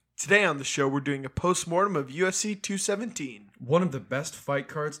Today on the show, we're doing a post-mortem of UFC 217. One of the best fight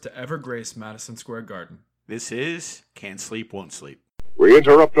cards to ever grace Madison Square Garden. This is Can't Sleep, Won't Sleep. We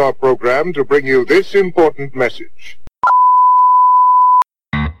interrupt our program to bring you this important message.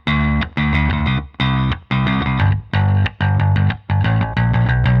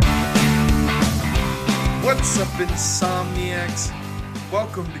 What's up, Insomniacs?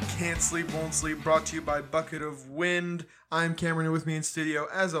 Welcome to Can't Sleep, Won't Sleep, brought to you by Bucket of Wind. I'm Cameron, and with me in studio,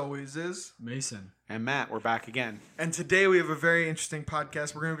 as always, is Mason. And Matt, we're back again. And today we have a very interesting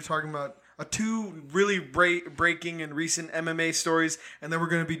podcast. We're going to be talking about two really breaking and recent MMA stories, and then we're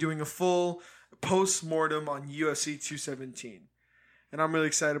going to be doing a full post-mortem on UFC 217. And I'm really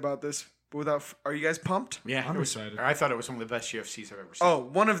excited about this. But are you guys pumped? Yeah, I'm excited. I thought it was one of the best UFCs I've ever seen. Oh,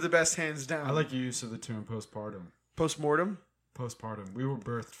 one of the best, hands down. I like your use of the term postpartum. Post-mortem? Postpartum. We were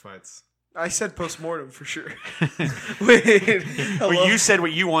birthed fights. I said post-mortem for sure. Wait. When you said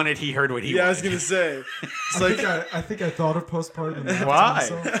what you wanted, he heard what he wanted. I was going to say. It's I think I thought of postpartum. And laughed Why?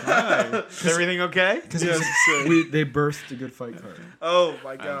 to myself. Is everything okay? Because Yes, sir. they birthed a good fight card. Oh,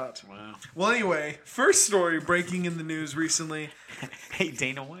 my God. Wow. Well, anyway, first story breaking in the news recently. Hey,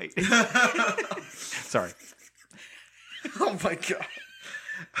 Dana White. Sorry. Oh, my God.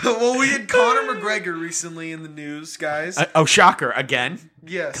 Well, we had Conor McGregor recently in the news, guys. Shocker. Again.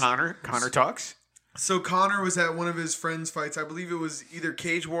 Yes. Conor talks. So Conor was at one of his friends' fights. I believe it was either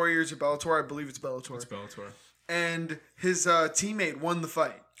Cage Warriors or Bellator. I believe it's Bellator. It's Bellator. And his teammate won the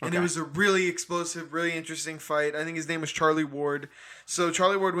fight. And it was a really explosive, really interesting fight. I think his name was Charlie Ward. So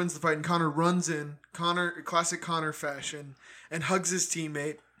Charlie Ward wins the fight, and Conor runs in, classic Conor fashion, and hugs his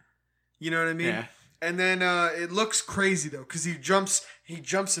teammate. You know what I mean? Yeah. And then it looks crazy though, because he jumps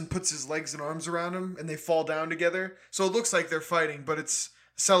and puts his legs and arms around him, and they fall down together. So it looks like they're fighting, but it's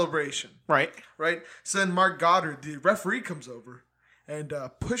a celebration, Right. So then Mark Goddard, the referee, comes over and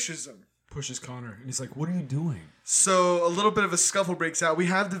pushes him. Pushes Conor. And he's like, what are you doing? So a little bit of a scuffle breaks out. We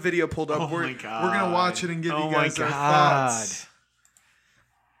have the video pulled up. Oh we're my God. We're gonna watch it and give Oh you my guys our God. thoughts.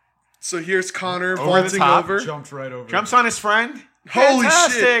 So here's Conor Over the vaulting top. over. Jumped right over. Jumps on his friend. Holy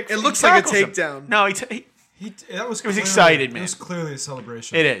Fantastic. shit! It He looks like a tackles him. takedown. No, That was It was excited, man. It was clearly a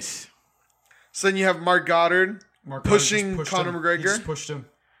celebration. it is. So then you have Mark Goddard Mark pushing just pushed Conor him. McGregor. He just pushed him.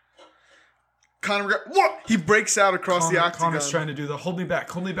 Conor McGregor. What? He breaks out across the octagon. Conor's trying to do the hold me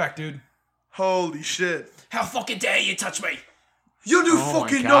back, dude. Holy shit! How fucking dare you touch me? You do Oh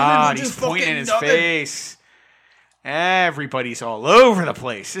fucking my God, nothing. he's Just pointing fucking in his nothing. face. Everybody's all over the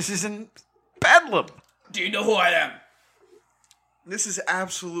place. This isn't bedlam. Do you know who I am? This is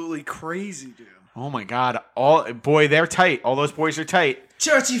absolutely crazy, dude. Oh my God! They're tight. All those boys are tight.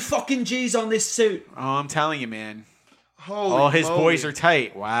 30 fucking G's on this suit. Oh, I'm telling you, man. Holy All his moly. boys are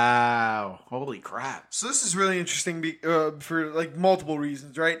tight. Wow! Holy crap! So this is really interesting for like multiple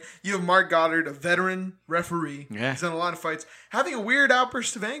reasons, right? You have Mark Goddard, a veteran referee. Yeah. He's done a lot of fights. Having a weird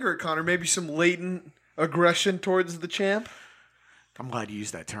outburst of anger at Conor, maybe some latent aggression towards the champ. I'm glad you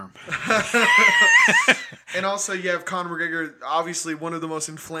used that term. And also you have Conor McGregor, obviously one of the most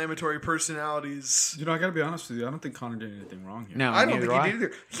inflammatory personalities. You know, I gotta be honest with you. I don't think Conor did anything wrong here. No, I don't neither think do he did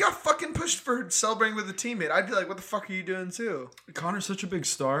either. He got fucking pushed for celebrating with a teammate. I'd be like, what the fuck are you doing too? Conor's such a big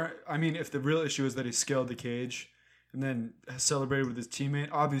star. I mean, if the real issue is that he scaled the cage and then celebrated with his teammate,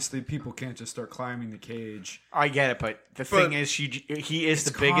 obviously people can't just start climbing the cage. I get it, but the thing is, he is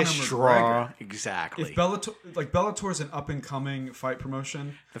the Conor biggest draw. McGregor. Exactly. If Bellator's an up and coming fight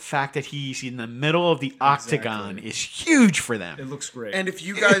promotion, The fact that he's in the middle of the octagon is huge for them. it looks great. And if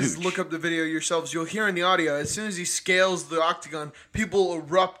you guys Huge. look up the video yourselves, you'll hear in the audio, as soon as he scales the octagon, people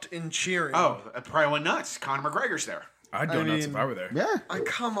erupt in cheering. Oh, it probably went nuts. Conor McGregor's there. I'd go nuts mean- if I were there. Yeah.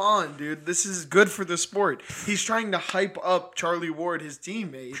 Come on, dude. This is good for the sport. He's trying to hype up Charlie Ward, his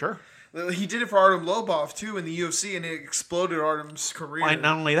teammate. Sure. He did it for Artem Lobov, too, in the UFC, and it exploded Artem's career. And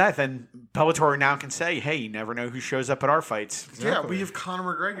not only that, then Bellator now can say, hey, you never know who shows up at our fights. Yeah, we have Conor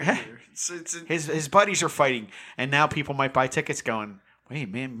McGregor here. His buddies are fighting, and now people might buy tickets going,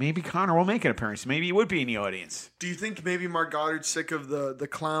 wait, man, maybe Conor will make an appearance. Maybe he would be in the audience. Do you think maybe Mark Goddard's sick of the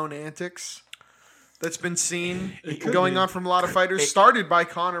clown antics that's been seen going on from a lot of fighters, started by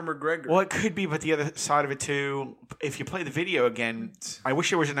Conor McGregor? Well, it could be, but the other side of it, too, if you play the video again, I wish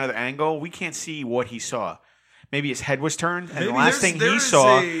there was another angle. We can't see what he saw. Maybe his head was turned, and the Maybe last thing he there's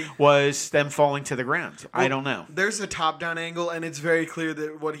saw a- was them falling to the ground. I don't know. There's a top-down angle, and it's very clear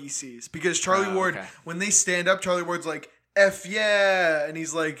that what he sees. Because Charlie Ward, okay. when they stand up, Charlie Ward's like, F yeah! And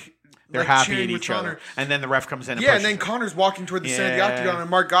he's like... They're like happy cheering at with each Conor. other. And then the ref comes in and Yeah, and pushes then him. Conor's walking toward the center of the Yeah. octagon, and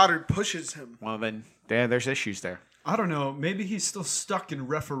Mark Goddard pushes him. Well, then there's issues there. I don't know. Maybe he's still stuck in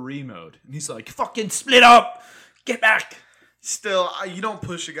referee mode. And he's like, fucking split up. Get back. Still, you don't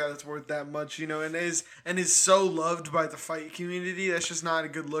push a guy that's worth that much, and is so loved by the fight community. That's just not a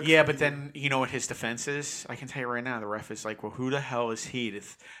good look. Yeah, for but you. then you know what his defense is? I can tell you right now, the ref is like, well, who the hell is he to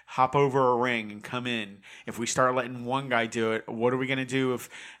hop over a ring and come in? If we start letting one guy do it, what are we going to do?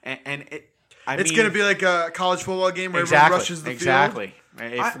 It's going to be like a college football game where exactly, everyone rushes the field. exactly.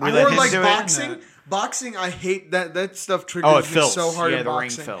 If we I- let Or him like do it- boxing. Boxing, I hate that stuff triggers Oh, it me fills. so hard Yeah, in the ring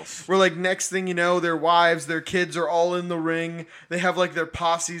boxing. fills. Where like next thing you know, their wives, their kids are all in the ring. They have like their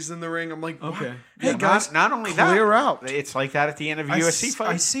posses in the ring. I'm like, Okay. what? Hey Yeah, guys, not only clear that, out. it's like that at the end of a I UFC s- fight.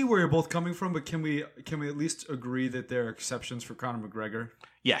 I see where you're both coming from, but can we at least agree that there are exceptions for Conor McGregor?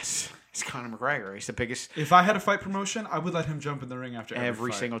 Yes, it's Conor McGregor. He's the biggest. If I had a fight promotion, I would let him jump in the ring after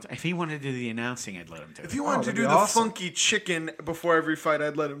Every fight. single time. If he wanted to do the announcing, I'd let him do it. If you wanted to that'd do be the awesome. funky chicken before every fight,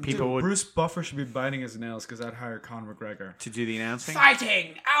 I'd let him People do it. would Bruce Buffer should be biting his nails because I'd hire Conor McGregor. to do the announcing.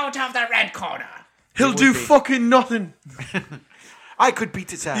 Fighting out of the red corner. He'll would do be. fucking nothing. I could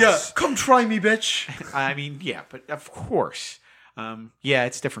beat his ass. Yeah, come try me, bitch. I mean, yeah, but of course. Yeah,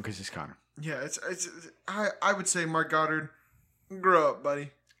 it's different because it's Conor. Yeah, I would say Mark Goddard, grow up,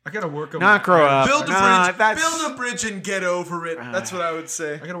 buddy. I gotta work on Not my grow up. Build a Nah, bridge. that's- Build a bridge and get over it. That's what I would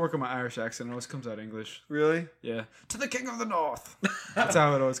say. I gotta work on my Irish accent. It always comes out English. Really? Yeah. To the King of the North. That's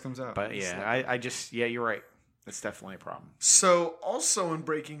how it always comes out. But yeah, I just, yeah, you're right. That's definitely a problem. So, also in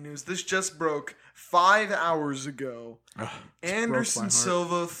breaking news, this just broke 5 hours ago. Anderson heart.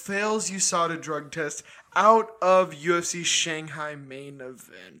 Silva fails USADA drug test out of UFC Shanghai main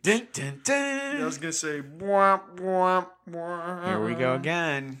event. Dun, dun, dun. I was gonna say, womp, womp, womp. Here we go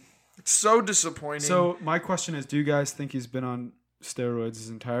again. It's so disappointing. So my question is, do you guys think he's been on steroids his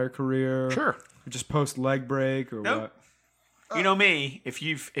entire career? Sure. Or just post leg break or Nope. what? You know me. If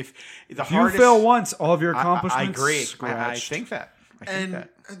the If you hardest, fail once, all of your I accomplishments agree. I scratched. think that. I think and that.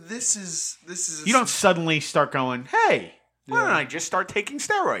 this is You don't suddenly start going, hey, why don't I just start taking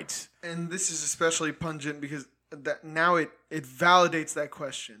steroids? and this is especially pungent because that now it validates that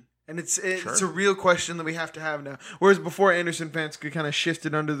question. And it's a real question that we have to have now. Whereas before, Anderson fans could kind of shift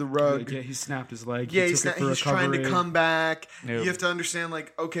it under the rug. Yeah, he snapped his leg. Yeah, he he's, took it for he's trying to recovery. come back. Nope. You have to understand,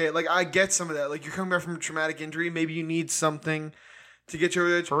 like, okay, like I get some of that. Like you're coming back from a traumatic injury, maybe you need something to get you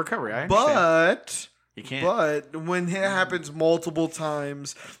over the edge. For recovery, I understand. You can't. But when it happens multiple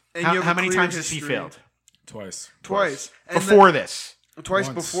times, and you have How a many clear times has he history- failed? Twice. Twice. And Before this. twice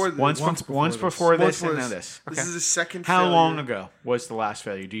Once. before this. Once before Once this, and before now this. Okay. This is his second. How failure. long ago was the last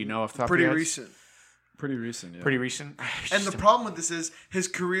failure? Do you know off the top Pretty of your head? recent. Pretty recent, yeah. Pretty recent. And the problem with this is his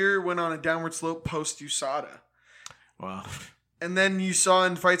career went on a downward slope post USADA. Well, And then you saw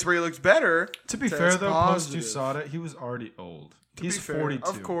in fights where he looked better. To be test fair, though, post positive. USADA, he was already old. To He's be fair, 42.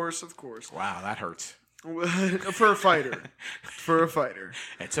 Of course. wow, that hurts. For a fighter. For a fighter.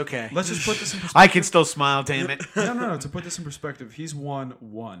 It's okay. Let's just put this in perspective. I can still smile, damn it. No. To put this in perspective, he's won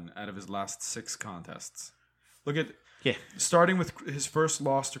 1 out of his last 6 contests. Look at Yeah. starting with his first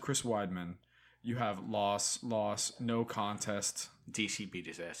loss to Chris Weidman. You have loss, no contest, DC beat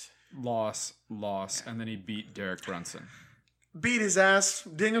his ass. loss, and then he beat Derek Brunson. Beat his ass.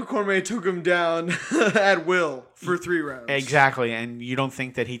 Daniel Cormier took him down at will for 3 rounds. Exactly, and you don't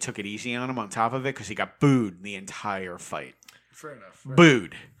think that he took it easy on him on top of it because he got booed the entire fight. Fair enough.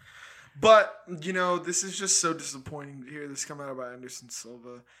 Booed. But, this is just so disappointing to hear this come out about Anderson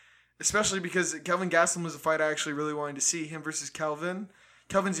Silva. Especially because Kelvin Gastelum was a fight I actually really wanted to see. Him versus Kelvin.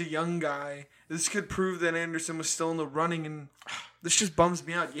 Kelvin's a young guy. This could prove that Anderson was still in the running, and this just bums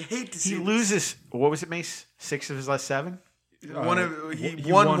me out. You hate to see He this. loses, what was it, Mace? 6 of his last 7? He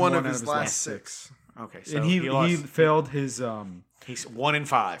won one of his last 6. Okay, so And he lost. failed his He's 1 in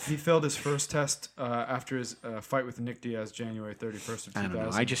 5. he failed his first test after his fight with Nick Diaz January 31st of 2015. I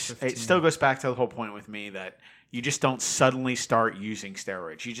don't know. It still goes back to the whole point with me that you just don't suddenly start using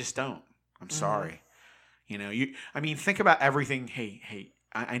steroids. You just don't. I'm sorry. Think about everything. Hey,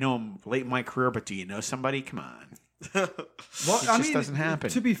 I know I'm late in my career, but do you know somebody? Come on. Well, It just doesn't happen.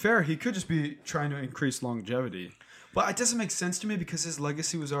 To be fair, he could just be trying to increase longevity. But it doesn't make sense to me because his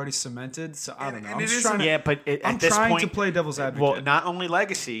legacy was already cemented. So I don't know. and I'm it just isn't- trying to, Yeah, but I'm at this trying point, to play devil's advocate. well, not only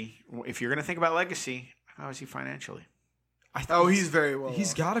legacy. If you're going to think about legacy, how is he financially? Oh, he's very well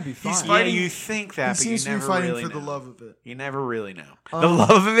He's off. he got to be fine. He's fighting- Yeah, you think that, He but you seems to be never fighting really for know. the love of it. You never really know. The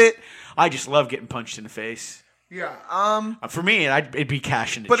love of it, I just love getting punched in the face. Yeah. For me, it'd be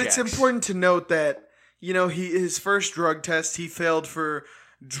cash in the But checks. it's important to note that his first drug test he failed for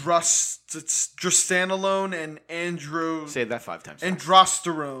drostanolone and Say that 5 times.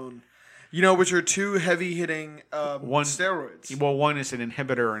 androsterone, which are 2 heavy hitting One- steroids. Well, one is an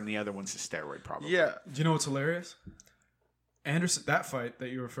inhibitor and the other one's a steroid, probably. Yeah. Do you know what's hilarious? That fight that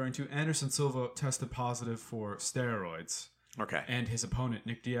you're referring to, Anderson Silva tested positive for steroids. Okay. And his opponent,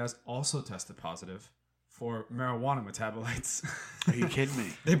 Nick Diaz, also tested positive for marijuana metabolites. Are you kidding me?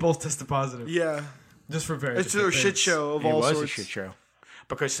 They both tested positive. Yeah. Just for very It's a different shit things. show of It all was sorts. a shit show.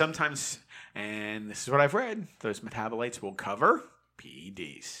 Because sometimes, and this is what I've read, those metabolites will cover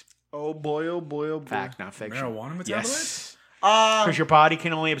PEDs. Oh boy, oh boy, oh boy. Fact, not fiction. Marijuana metabolites? Yes. Because your body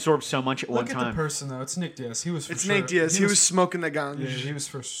can only absorb so much at one Look at time. the person, though. It's Nick Diaz. He was for It's sure. Nick Diaz. He was smoking the ganj. Yeah, he was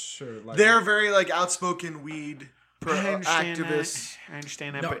for sure. Like They're very like outspoken weed I understand activists. that. I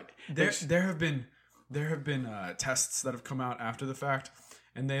understand that, No, but there have been tests that have come out after the fact,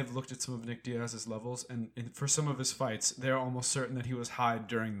 and they have looked at some of Nick Diaz's levels, and for some of his fights, they're almost certain that he was high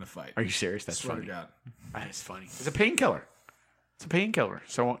during the fight. are you serious? That's Swear funny. to God. That is funny. It's a painkiller. It's a painkiller.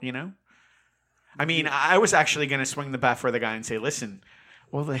 So, I mean, I was actually going to swing the bat for the guy and say, listen,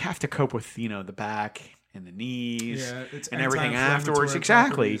 well, they have to cope with, the back and the knees Yeah, it's and everything anti-inflammatory afterwards.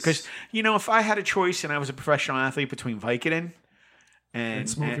 Exactly. properties. Because, if I had a choice and I was a professional athlete between Vicodin and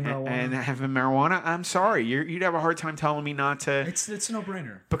smoking marijuana. and having marijuana, I'm sorry. You'd have a hard time telling me not to. It's a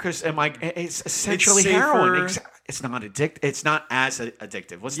no-brainer. Because it's essentially safer. heroin. It's not It's not as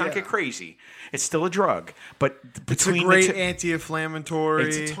addictive. Let's not Yeah. get crazy. It's still a drug, but It's a between great the two, anti-inflammatory.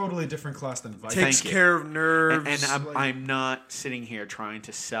 It's a totally different class than Vicodin. takes Thank you. care of nerves. and like- I'm not sitting here trying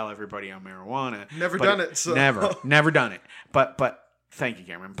to sell everybody on marijuana. Never but done it, so- never done it. But thank you,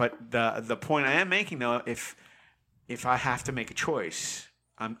 Cameron. But the point I am making though, if I have to make a choice,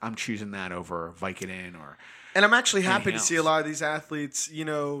 I'm choosing that over Vicodin or. And I'm actually happy anything to see a else. lot of these athletes,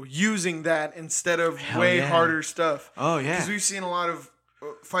 using that instead of Hell way yeah. harder stuff. Oh, yeah. Because we've seen a lot of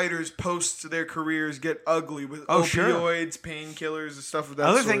fighters post their careers get ugly with Oh, sure. opioids, painkillers, and stuff of that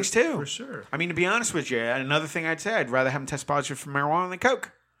Other sort. things too. For sure. I mean, to be honest with you, another thing I'd say, I'd rather have them test positive for marijuana than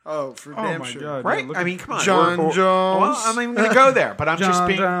coke. Oh, for Oh damn my sure. God. Right? Yeah, look I at mean, come on. John Jones. Well, I'm not even going to go there, but I'm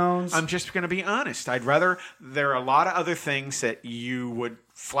John Jones. I'm just going to be honest. I'd rather there are a lot of other things that you would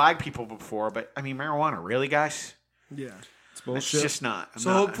flag people before, but I mean, marijuana, really, guys? Yeah. It's It's bullshit. just not. I'm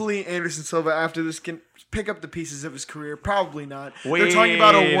So not- hopefully Anderson Silva after this can pick up the pieces of his career. Probably not. Wait They're talking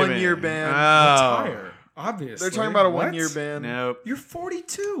about a a 1-year minute. ban. Retire. Obviously. They're talking about a What? 1-year ban. Nope. You're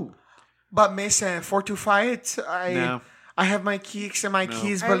 42. But Mason, for to fight, No. I have my kicks and my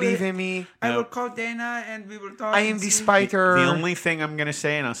keys believe in me. I will call Dana and we will talk. I am the spider. The only thing I'm going to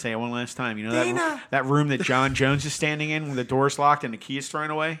say, and I'll say it one last time, Dana. that room that John Jones is standing in when the door's locked and the key is thrown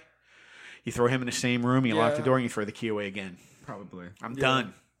away? You throw him in the same room, you lock the Yeah. door, and you throw the key away again. Probably. I'm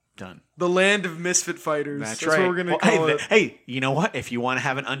done. Done. The land of misfit fighters. That's That's right. what we're gonna Well, call hey, it. hey, you know what? If you want to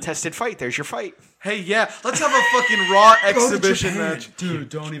have an untested fight, there's your fight. Hey, yeah, let's have a fucking Raw Go to exhibition Japan. match. Dude,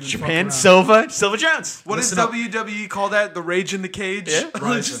 don't even Japan, fuck around. Silva Jones. What does Listen up. WWE call that? The Rage in the Cage? Yeah.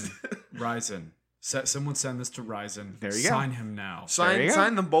 Ryzen. Someone send this to Ryzen. There you go. Sign him now. There you go.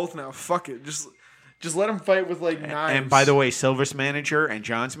 Sign them both now. Fuck it. Just let them fight with like knives. And by the way, Silver's manager and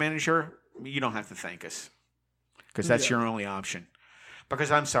John's manager, you don't have to thank us because that's Yeah. your only option. Because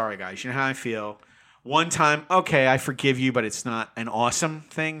I'm sorry, guys. You know how I feel. One time, okay, I forgive you, but it's not an awesome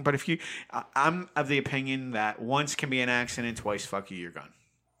thing. But if I'm of the opinion that once can be an accident, twice, fuck you, you're gone.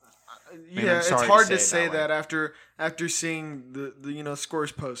 Man, yeah, I'm it's sorry hard to to say say it that that after seeing the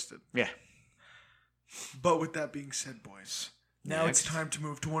scores posted. Yeah. But with that being said, boys, now Next. it's time to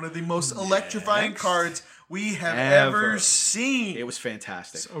move to one of the most electrifying Next. cards we have Ever. ever seen. It was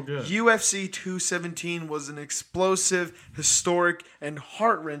fantastic. So good. UFC 217 was an explosive, historic, and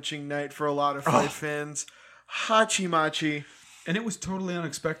heart-wrenching night for a lot of fight fans. Hachimachi. And it was totally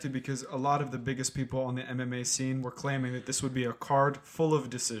unexpected because a lot of the biggest people on the MMA scene were claiming that this would be a card full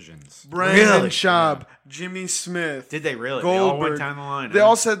of decisions. Brandon Really? Schaub, Jimmy Smith. Did they really? They all went Goldberg. down the line. They huh?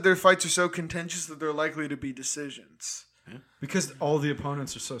 all said their fights are so contentious that they're likely to be decisions. Because all the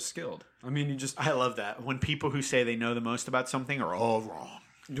opponents are so skilled. I mean, you just... I love that. When people who say they know the most about something are all wrong.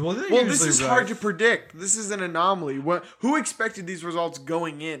 Well, they're Well, this usually is right. hard to predict. This is an anomaly. Who expected these results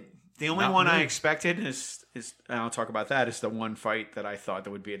going in? The only Not one I me. expected is and I'll talk about that, is the one fight that I thought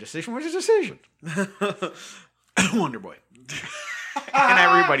that would be a decision, which is a decision. Wonder Boy. And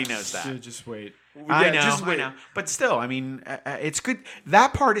everybody knows that. Dude, just wait. I Yeah, know, just I wait. know. But still, I mean, it's good.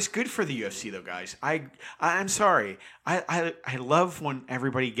 That part is good for the UFC, though, guys. I'm sorry. I love when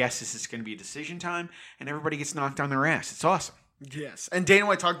everybody guesses it's going to be a decision time and everybody gets knocked on their ass. It's awesome. Yes, and Dana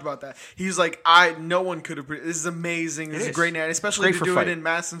White talked about that. He's like, no one could have. This is amazing. This It is a is. great night, especially Great to for do fight. it in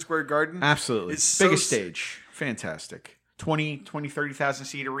Madison Square Garden. Absolutely. It's so Biggest s- stage. Fantastic. 30,000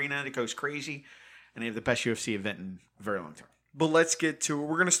 seat arena that goes crazy. And they have the best UFC event in a very long time. But let's get to it.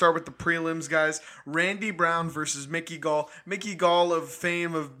 We're going to start with the prelims, guys. Randy Brown versus Mickey Gall. Mickey Gall of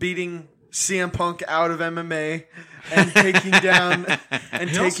fame of beating CM Punk out of MMA and taking down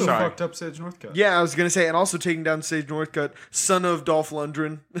He also fucked up Sage Northcutt. Yeah, I was gonna say, and also taking down Sage Northcutt, son of Dolph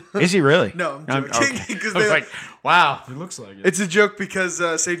Lundgren. Is he really? No, I'm joking. Okay. 'Cause I was like, wow. He looks like it. it's a joke because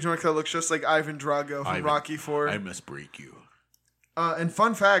Sage Northcutt looks just like Ivan Drago from Rocky IV. must break you. And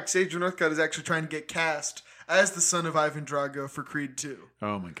fun fact, Sage Northcutt is actually trying to get cast as the son of Ivan Drago for Creed 2.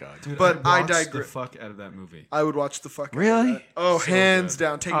 Oh my god. Dude, but I watched digress. the fuck out of that movie. I would watch the fuck out of Really? that. Oh, So hands good.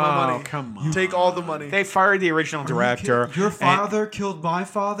 down. Take my money. come on. Take all the money. They fired the original director. Your and- father killed my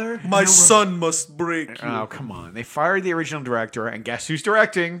father? My son must break you. Oh, come on. They fired the original director, and guess who's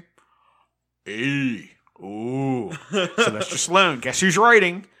directing? Hey. Ooh. Sylvester Stallone. Guess who's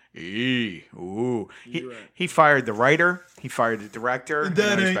writing? Hey. Ooh. He fired the writer. He fired the director. and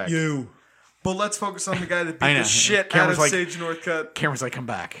now he's back. you. But let's focus on the guy that beat I know. the shit Cameron's out of like- Sage Northcutt. Cameron's like, come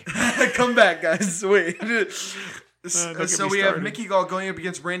back. Come back, guys. Wait. Don't get So me we have started. Mickey Gall going up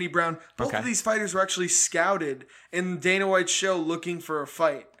against Randy Brown. Both Okay. of these fighters were actually scouted in Dana White's show looking for a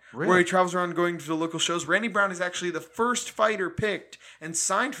fight. Where Really? he travels around going to the local shows. Randy Brown is actually the first fighter picked and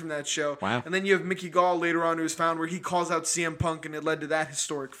signed from that show. Wow. And then you have Mickey Gall later on who was found where he calls out CM Punk and it led to that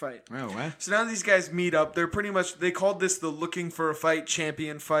historic fight. Oh, wow. So now these guys meet up. They're pretty much, they called this the looking for a fight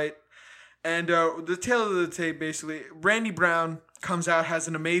champion fight. And the tail of the tape, basically, Randy Brown comes out, has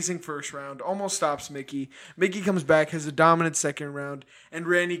an amazing first round, almost stops Mickey. Mickey comes back, has a dominant second round, and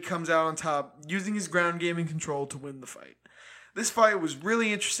Randy comes out on top, using his ground game and control to win the fight. This fight was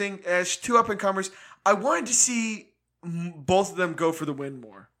really interesting. As two up-and-comers, I wanted to see both of them go for the win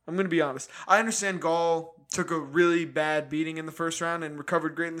more. I'm going to be honest. I understand Gall took a really bad beating in the first round and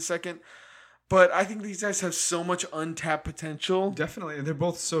recovered great in the second. But I think these guys have so much untapped potential. Definitely, and they're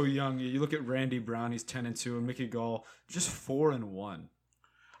both so young. You look at Randy Brown; he's 10-2, and Mickey Gall just 4-1.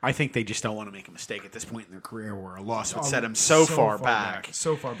 I think they just don't want to make a mistake at this point in their career where a loss would set them so far back.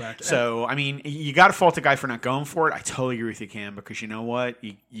 So far back. So, I mean, you got to fault the guy for not going for it. I totally agree with you, Cam, because you know what?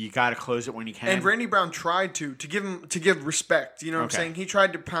 You got to close it when you can. And Randy Brown tried to give respect. You know what Okay. I'm saying? He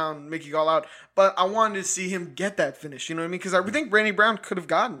tried to pound Mickey Gall out, but I wanted to see him get that finish. You know what I mean? Because I think Randy Brown could have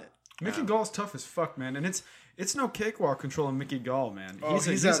gotten it. Mickey Gall's tough as fuck, man, and it's no cakewalk controlling Mickey Gall, man. Oh, He's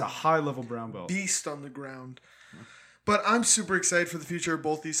he's a a high level brown belt. Beast on the ground. But I'm super excited for the future of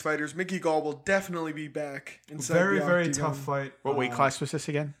both these fighters. Mickey Gall will definitely be back inside Very the very octagon. tough fight. What weight class was this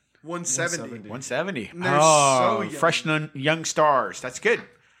again? 170. 170. And they're Oh, so young. fresh young stars. That's good.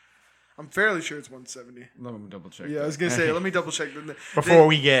 I'm fairly sure it's 170. Let me double check. Yeah, I that. was gonna say. Let me double check. Before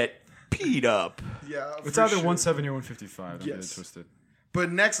we get peed up. Yeah, It's for either sure. 170 or 155. I'm Yes. twisted.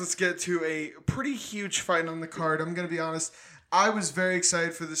 But next, let's get to a pretty huge fight on the card. I'm going to be honest. I was very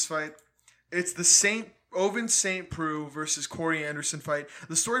excited for this fight. It's the Ovince St. Preux versus Corey Anderson fight.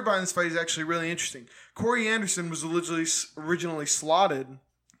 The story behind this fight is actually really interesting. Corey Anderson was originally slotted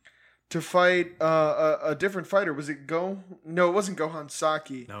to fight a different fighter. Was it No, it wasn't Gohan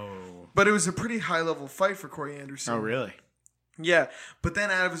Saki. No. But it was a pretty high-level fight for Corey Anderson. Oh, really? Yeah, but then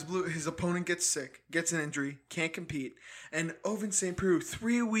out of his blue, his opponent gets sick, gets an injury, can't compete, and Ovince St. Preux,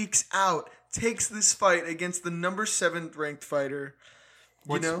 3 weeks out, takes this fight against the number 7 ranked fighter.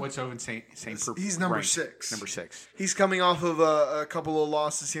 What's Owen St. Preux? He's number ranked? 6. Number 6. He's coming off of a couple of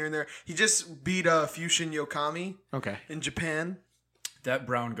losses here and there. He just beat Fushin Yokami Okay. in Japan. That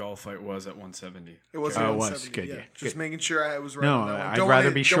Brown Gall fight was at 170. It was Oh, it was. 170, Good, yeah. Just Good. making sure I was right No, on that one. I'd Don't rather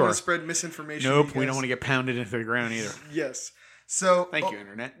wanna- be Don't want sure. to spread misinformation. Nope, you we don't guys. want to get pounded into the ground either. Yes. So Thank you,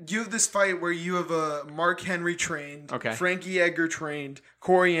 Internet. You have this fight where you have a Mark Henry trained, Okay. Frankie Edgar trained,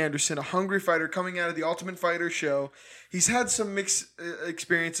 Corey Anderson, a hungry fighter coming out of the Ultimate Fighter show. He's had some mixed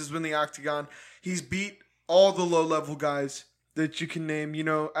experiences in the octagon. He's beat all the low-level guys that you can name,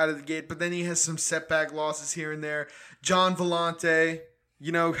 out of the gate. But then he has some setback losses here and there. John Vellante,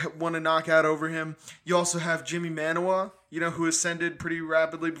 won a knockout over him. You also have Jimmy Manoa, who ascended pretty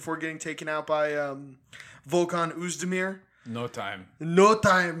rapidly before getting taken out by Volkan Oezdemir. No time. No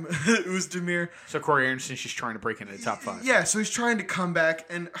time, Oezdemir. So Corey Anderson's just trying to break into the top 5. Yeah, so he's trying to come back,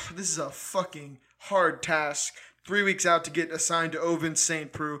 and this is a fucking hard task. 3 weeks out to get assigned to Ovince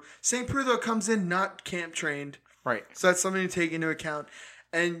St. Preux. St. Preux, though, comes in not camp trained. Right. So that's something to take into account.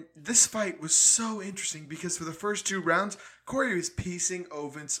 And this fight was so interesting because for the first 2 rounds, Corey was piecing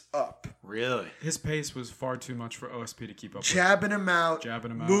Ovince up. Really? His pace was far too much for OSP to keep up with. Jabbing him out,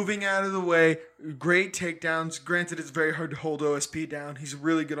 Jabbing him out. moving out of the way, great takedowns. Granted, it's very hard to hold OSP down. He's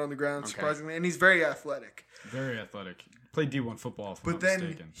really good on the ground, surprisingly, and he's very athletic. Very athletic. Played D1 football, if I'm But not then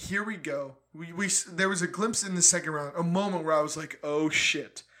mistaken. here we go. There was a glimpse in the second round, a moment where I was like, "Oh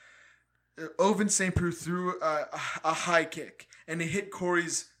shit!" Ovince St. Preux threw a high kick, and it hit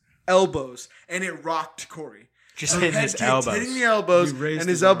Corey's elbows, and it rocked Corey. Just The hitting head his kicks, elbows. hitting the elbows, He raised and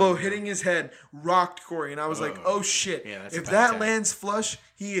his his elbow arm. hitting his head rocked Corey. And I was like, oh shit. Yeah, that's a if bad that tag. lands flush,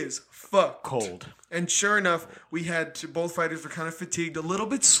 he is fucked. Cold. And sure enough, we had both fighters were kind of fatigued, a little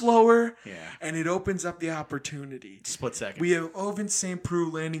bit slower. Yeah. And it opens up the opportunity. Split second. We have Ovince St. Preux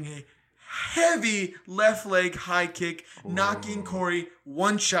landing a heavy left leg high kick, knocking Corey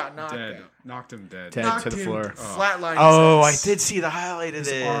one shot knockout. Dead. Knocked him dead. Dead. Knocked to the him floor. flatlined. Oh, I his ass. did see the highlight of His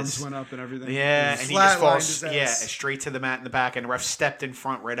this. arms went up and everything. Yeah, and he Flatlined just falls his ass. straight to the mat in the back, and the ref stepped in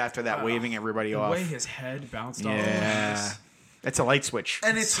front right after that, waving everybody The off. way his head bounced off. Yeah. That's a light switch.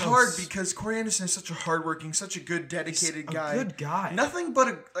 And it's So hard s- because Corey Anderson is such a hardworking, such a good, dedicated a guy. good guy. Nothing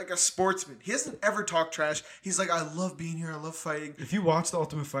but a sportsman. He doesn't ever talk trash. He's like, I love being here. I love fighting. If you watch The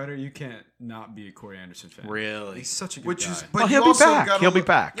Ultimate Fighter, you can't not be a Corey Anderson fan. Really? He's such a good Which guy. is, but Well, you he'll be also back. gotta He'll be look-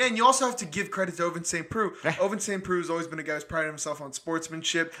 back. Yeah, and you also have to give credit to Ovince St. Preux. Yeah. Ovince St. Preux has always been a guy who's prided himself on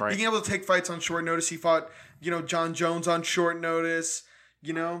sportsmanship, Right. being able to take fights on short notice. He fought, John Jones on short notice.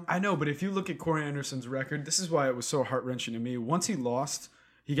 I know, but if you look at Corey Anderson's record, this is why it was so heart-wrenching to me. Once he lost,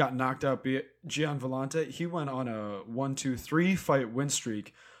 he got knocked out by Gian Vellante. He went on a 1-2-3 fight win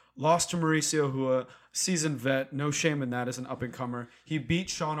streak. Lost to Mauricio Hua, seasoned vet, no shame in that as an up-and-comer. He beat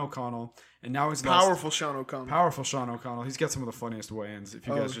Sean O'Connell, and now he's lost. Powerful Sean O'Connell. Powerful Sean O'Onnell. He's got some of the funniest weigh-ins. If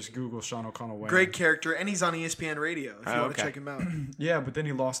you guys just Google Sean O'Connell weigh-in. Great character, and he's on ESPN Radio if you want to okay. check him out. Yeah, but then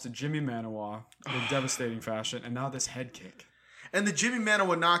he lost to Jimmy Manawa in devastating fashion, and now this head kick. And the Jimmy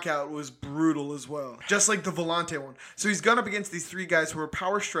Manawa knockout was brutal as well, just like the Vellante one. So he's gone up against these three guys who are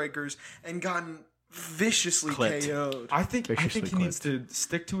power strikers and gotten viciously Clipped. KO'd. I think Viciously he needs to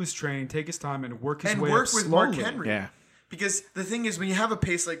stick to his training, take his time, and work his And way work up with Mark slowly. Henry. Yeah. Because the thing is, when you have a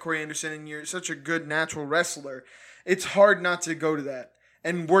pace like Corey Anderson and you're such a good natural wrestler, it's hard not to go to that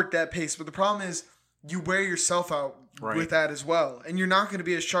and work that pace. But the problem is, you wear yourself out Right. with that as well. And you're not going to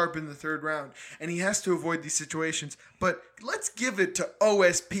be as sharp in the third round. And he has to avoid these situations. But let's give it to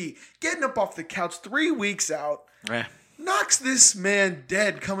OSP. Getting up off the couch 3 weeks out, Yeah. knocks this man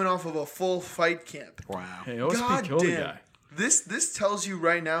dead coming off of a full fight camp. Wow. Hey, OSP God killed the damn. guy. This tells you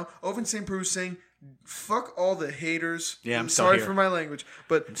right now, Ovince St. Preux is saying, fuck all the haters. Yeah, I'm still sorry here. for my language,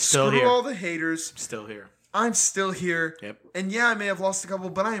 but still screw here. all the haters. Still here. I'm still here. Yep. And yeah, I may have lost a couple,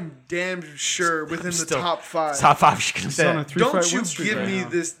 but I am damn sure within the Still- top five. Top five. She's gonna He's say on a that. three-fight Don't you win streak give right me now.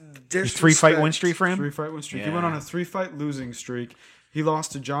 this disrespect. 3-fight win streak for him. 3-fight win streak. He Yeah. went on a 3-fight losing streak. He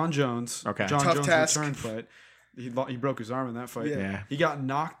lost to John Jones. Okay. John Tough Jones task. return fight. He broke his arm in that fight. Yeah. He got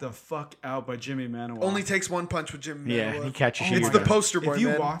knocked the fuck out by Jimmy Manawa. Only takes one punch with Jim. Yeah, Manoa. he catches you. It's with the it. poster boy, If you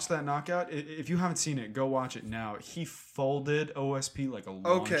man. watch that knockout, if you haven't seen it, go watch it now. He folded OSP like a lawn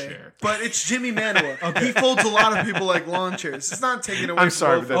Okay, chair. but it's Jimmy Manoa. He folds a lot of people like lawn chairs. It's not taking away. I'm from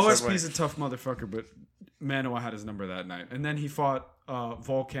sorry, both but that's OSP's a tough motherfucker, but Manoa had his number that night. And then he fought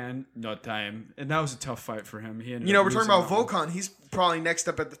Volkan, no time. And that was a tough fight for him. He ended You know, up we're talking losing about that one. Volkan. He's probably next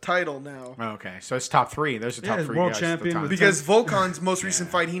up at the title now. Okay, so it's top three. Those are top Yeah, three world guys champion at the time. with Because Volkan's most recent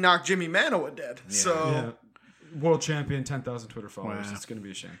fight, he knocked Jimmy Manoa dead. So Yeah. World champion, 10,000 Twitter followers. Wow. It's going to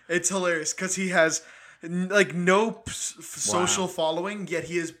be a shame. it's hilarious because he has like no social following, yet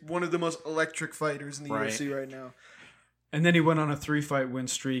he is one of the most electric fighters in the Right. UFC right now. And then he went on a 3-fight win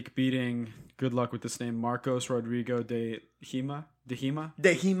streak, beating, good luck with this name, Marcos Rodrigo de Lima. Dehima.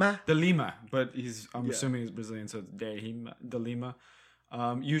 But I'm assuming he's Brazilian, so it's de Lima.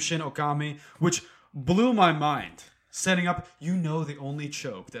 Yushin Okami, which blew my mind. Setting up, the only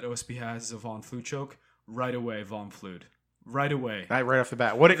choke that OSP has is a Von Flue choke. Right away, Von Flued. Right away. right off the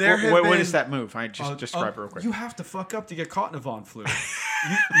bat. What There have what been- is that move? I just describe it real quick. You have to fuck up to get caught in a Von Flue.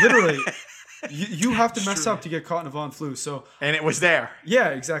 Literally, you have to mess up to get caught in a Von Flue. So And it was there. yeah,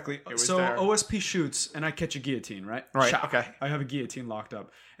 exactly. was So there. OSP shoots, and I catch a guillotine, right? Right, Shot. okay. I have a guillotine locked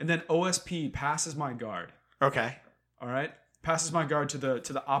up, and then OSP passes my guard. Okay. All right, passes my guard to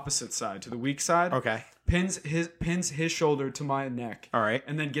the opposite side, to the weak side. Okay. Pins his shoulder to my neck. All right.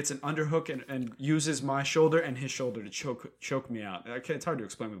 And then gets an underhook and uses my shoulder and his shoulder to choke me out. It's hard to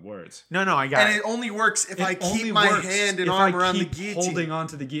explain with words. No, I got And it. it only works if I It only keep my works hand and if arm I around the keep guillotine. holding on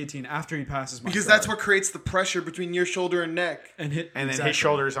to the guillotine after he passes my Because guard. that's what creates the pressure between your shoulder and neck. and And then exactly. his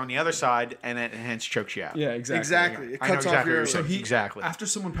shoulder is on the other side, and it hence chokes you out. Yeah, exactly. Exactly. It I know cuts exactly off your. what you're So saying. Exactly. After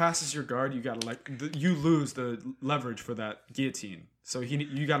someone passes your guard, you gotta you lose the leverage for that guillotine. So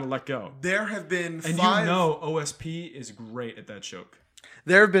you gotta let go. There have been And five. OSP is great at that choke.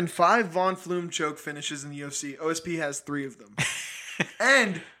 There have been 5 Von Flume choke finishes in the UFC. OSP has 3 of them.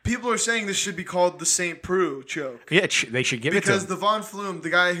 And people are saying this should be called the St. Preux choke. Yeah, they should give it to Because him. the Von Flume, the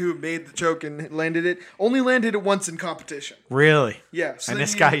guy who made the choke and landed it, only landed it once in competition. Really? Yeah. So And then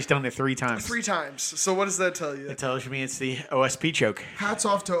this you- guy's done it 3 times. 3 times. So what does that tell you? It tells me it's the OSP choke. Hats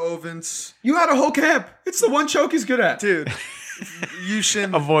off to Ovens. You had a whole camp. It's the one choke he's good at. Dude,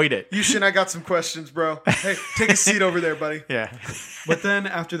 Yushin, Avoid it. I got some questions, bro. Hey, take a seat over there, buddy. Yeah. But then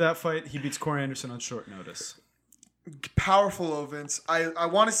after that fight, he beats Corey Anderson on short notice. Powerful Ovens. I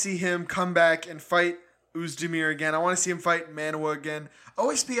want to see him come back and fight Uzdemir again. I want to see him fight Manawa again.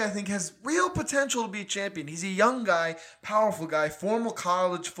 OSP, I think, has real potential to be a champion. He's a young guy, powerful guy, former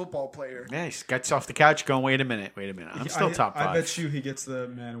college football player. Yeah, he gets off the couch going, wait a minute. I'm still top 5. I bet you he gets the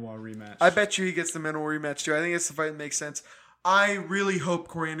Manawa rematch. I bet you he gets the Manawa rematch, too. I think it's the fight that makes sense. I really hope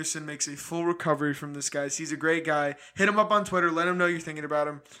Corey Anderson makes a full recovery from this guy. He's a great guy. Hit him up on Twitter. Let him know you're thinking about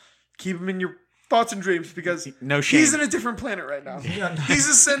him. Keep him in your thoughts and dreams because No shame. he's in a different planet right now. He's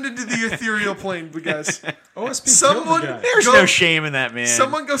ascended to the ethereal plane, guys. OSP Someone, killed the guy. There's go- no shame in that, man.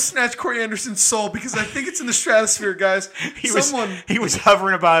 Someone go snatch Corey Anderson's soul because I think it's in the stratosphere, guys. he was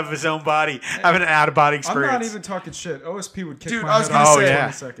hovering above his own body, having an out-of-body I'm experience. not even talking shit. OSP would kick Dude, my I was head gonna off say- in Oh, 20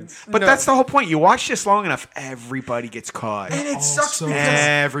 yeah. seconds. But No. that's the whole point. You watch this long enough, everybody gets caught. And it sucks so because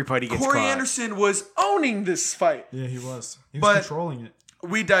Everybody gets Corey caught. Anderson was owning this fight. Yeah, he was. He was But- controlling it.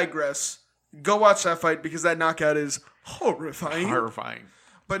 We digress. Go watch that fight because that knockout is horrifying. Horrifying.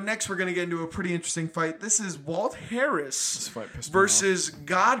 But next, we're going to get into a pretty interesting fight. This is Walt Harris fight pissed me versus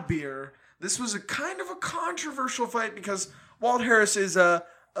Godbeer. This was a kind of a controversial fight because Walt Harris is a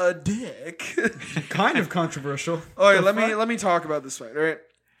dick. Kind of controversial. All right, let me talk about this fight. All right.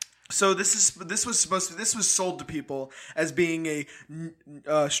 So this was sold to people as being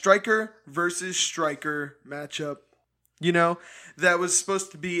a striker versus striker matchup. You know, that was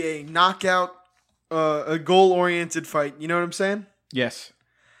supposed to be a knockout, a goal-oriented fight. You know what I'm saying? Yes.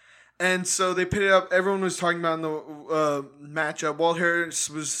 And so they put it up. Everyone was talking about in the matchup. Walt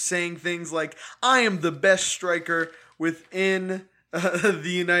Harris was saying things like, "I am the best striker within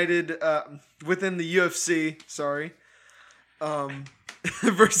within the UFC." Sorry.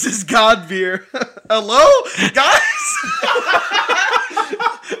 Versus Godbeer. Hello, guys.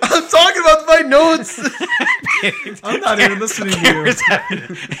 I'm talking about my notes. I'm not even listening to you. Cameron's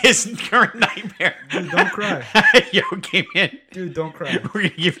having his current nightmare. Dude, don't cry. Yo came in. Dude, don't cry. We're gonna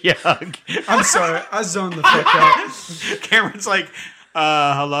give you a hug. I'm sorry. I zoned the fuck out. Cameron's like,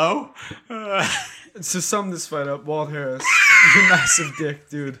 hello? To sum this fight up, Walt Harris, you massive dick,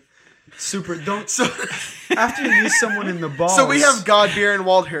 dude. Super. Don't. So, After you knee someone in the balls. so we have Godbeer and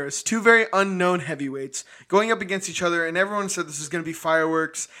Walt Harris, two very unknown heavyweights, going up against each other, and everyone said this was going to be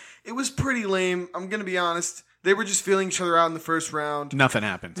fireworks. It was pretty lame. I'm going to be honest. They were just feeling each other out in the first round. Nothing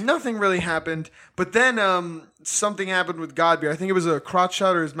happened. Nothing really happened. But then something happened with Godbeer. I think it was a crotch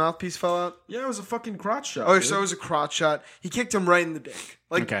shot or his mouthpiece fell out. Yeah, it was a fucking crotch shot. Oh, dude. so it was a crotch shot. He kicked him right in the dick.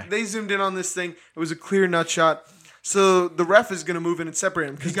 Like, Okay. they zoomed in on this thing. It was a clear nut shot. So the ref is going to move in and separate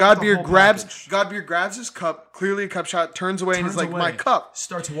him because He got the Godbeer whole grabs package. his cup, clearly a cup shot, turns away and is Turns like, away. my cup.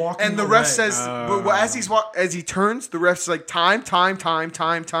 Starts walking. And the away. ref says, but as he turns, the ref's like, time.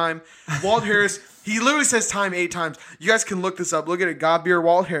 Walt Harris, he literally says time 8 times. You guys can look this up. Look at it. Godbeer,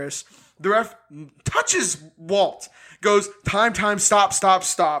 Walt Harris. The ref touches Walt. Goes, time,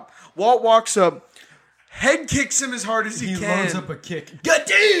 stop. Walt walks up, head kicks him as hard as he He can. loads up a kick.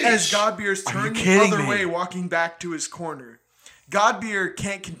 As Godbeer's Are you turned the kidding other me? way, walking back to his corner. Godbeer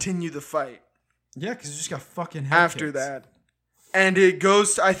can't continue the fight Yeah, because he just got fucking head after kicked. that. And it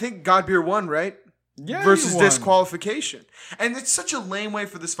goes to, I think Godbeer won, right? Yeah, Versus he won. disqualification. And it's such a lame way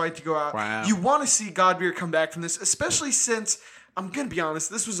for this fight to go out. Wow. You want to see Godbeer come back from this, especially since, I'm going to be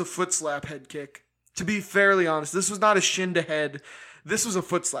honest, this was a foot slap head kick. To be fairly honest, this was not a shin to head. This was a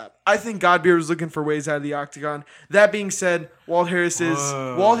foot slap. I think Godbeer was looking for ways out of the octagon. That being said, Walt Harris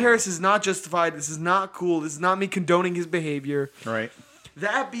is not justified. This is not cool. This is not me condoning his behavior. Right.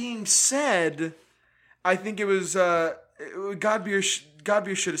 That being said, I think it was Godbeer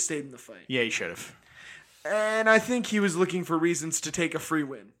should have stayed in the fight. Yeah, you should have. And I think he was looking for reasons to take a free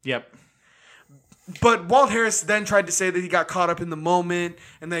win. Yep. But Walt Harris then tried to say that he got caught up in the moment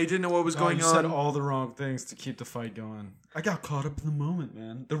and that he didn't know what was going you on. said all the wrong things to keep the fight going. I got caught up in the moment,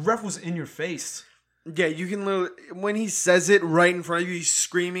 man. The ref was in your face. Yeah, you can literally, when he says it right in front of you, he's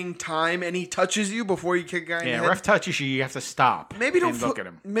screaming time and he touches you before you kick a guy in the Yeah, head. ref touches you, you have to stop. Maybe don't and look at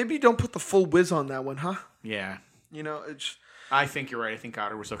him. Maybe don't put the full whiz on that one, huh? Yeah. You know, it's I think you're right. I think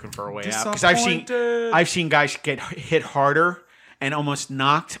Otter was looking for a way out because Disappointed. I've seen guys get hit harder and almost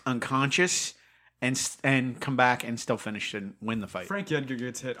knocked unconscious, and come back and still finish and win the fight. Frankie Edgar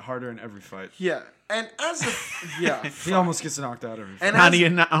gets hit harder in every fight. Yeah, and as a He almost gets knocked out every fight.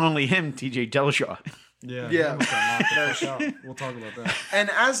 And Not only him, TJ Dillashaw. Yeah. Yeah. He almost got knocked the fuck out. We'll talk about that. And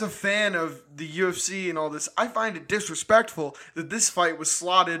as a fan of the UFC and all this, I find it disrespectful that this fight was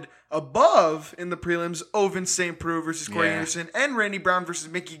slotted above in the prelims Ovin St. Preux versus Corey Yeah. Anderson and Randy Brown versus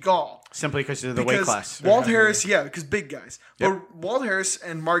Mickey Gall. Simply because of the weight class. Walt Harris, because big guys. Yep. But Walt Harris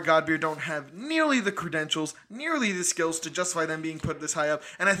and Mark Godbeer don't have nearly the credentials, nearly the skills to justify them being put this high up.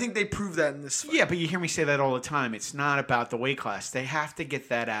 And I think they proved that in this fight. Yeah, but you hear me say that all the time. It's not about the weight class. They have to get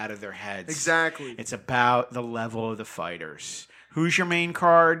that out of their heads. Exactly. It's about the level of the fighters. Who's your main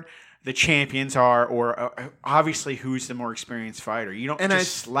card? The champions are, or obviously who's the more experienced fighter. You don't And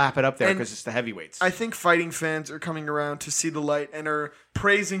just slap it up there and because it's the heavyweights. I think fighting fans are coming around to see the light and are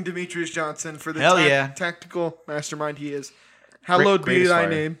praising Demetrius Johnson for the Hell yeah. tactical mastermind he is. Hallowed be Greatest thy fighter.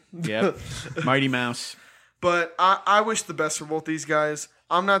 name. Yep. Mighty Mouse. But I wish the best for both these guys.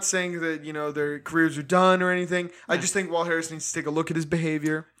 I'm not saying that, their careers are done or anything. I just think Walt Harris needs to take a look at his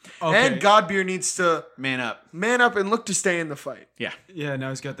behavior. Okay. And Godbeer needs to Man up. man up and look to stay in the fight. Yeah. Yeah, now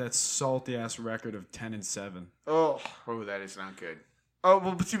he's got that salty ass record of 10-7. Oh. Oh, that is not good. Oh,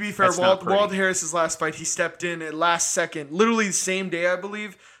 well, but to be fair, That's not pretty. Walt Harris's last fight, he stepped in at last second, literally the same day, I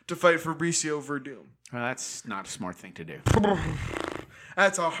believe, to fight Fabricio Verdum. Well, that's not a smart thing to do.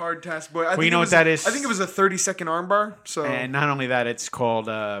 That's a hard task, boy. I think you know it what was that is? I think it was a 30-second armbar. So And not only that, it's called,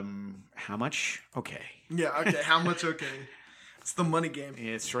 how much? Okay. yeah, okay. How much? Okay, it's the money game.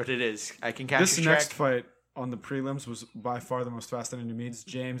 It's what it is. I can cash This a next check. fight on the prelims was by far the most fascinating to me. It's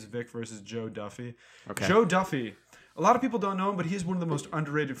James Vick versus Joe Duffy. Okay. Joe Duffy, a lot of people don't know him, but he's one of the most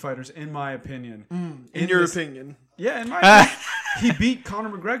underrated fighters, in my opinion. In your this- opinion, Yeah, in my opinion. He beat Conor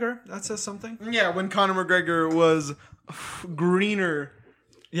McGregor. That says something. yeah. When Conor McGregor was greener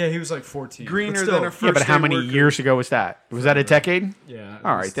Yeah, he was like 14. Greener but still, than a first Yeah, but how day many worker. years ago was that? Was that a decade? Yeah. it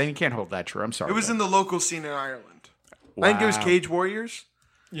All was- right, then you can't hold that true. I'm sorry. It was Ben. in the local scene in Ireland. I think it was Wow. Cage Warriors.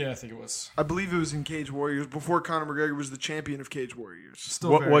 Yeah, I think it was. I believe it was in Cage Warriors before Conor McGregor was the champion of Cage Warriors.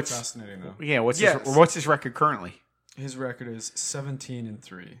 Still What- very what's- fascinating though. Yeah, what's Yes. what's his record currently? His record is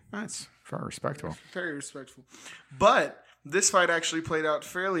 17-3. That's very respectable. Very respectful. But this fight actually played out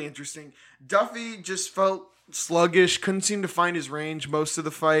fairly interesting. Duffy just felt sluggish, couldn't seem to find his range most of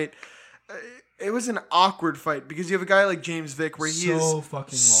the fight. It was an awkward fight because you have a guy like James Vick where he So is fucking long.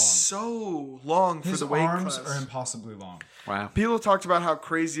 so long for His the weight arms class. are impossibly long. Wow. People talked about how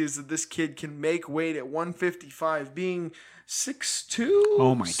crazy it is that this kid can make weight at 155, being 6'2".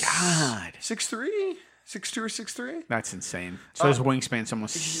 Oh my God. 6'3", 6'2" or 6'3". That's insane. So his wingspan's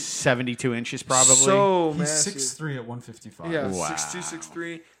almost 72 inches, probably. So He's massive. 6'3" at 155. Yeah, Wow. 6'2",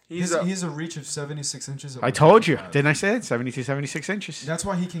 6'3". He has a reach of 76 inches. At I told you. 155. Didn't I say it? 72, 76 inches. That's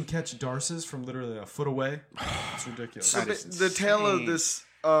why he can catch Darces from literally a foot away. It's ridiculous. So That is the tale of insane. this,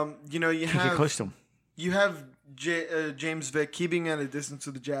 you Can't get have close to him. you have James Vick keeping at a distance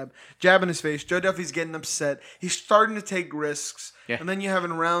with the jab in his face. Joe Duffy's getting upset. He's starting to take risks, Yeah. and then you have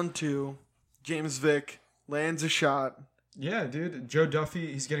in round 2, James Vick lands a shot, Yeah, dude. Joe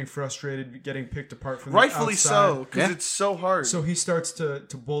Duffy, he's getting frustrated, getting picked apart from rightfully the outside. so, because Yeah. it's so hard. So he starts to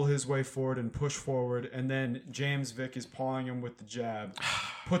bull his way forward and push forward, and then James Vick is pawing him with the jab.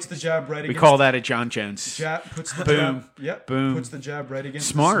 Puts the jab right We against call that a John Jones. jab. Puts the Boom. jab. Yep. Boom. Puts the jab right against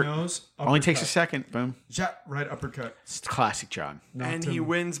Smart. his nose. Only takes a uppercut. second. Boom. Jab, right uppercut. It's classic John. and Knocked he him.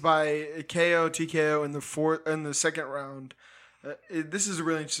 wins by a KO, TKO in the second round. This is a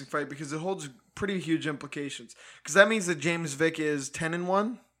really interesting fight because it holds pretty huge implications. Because that means that James Vick is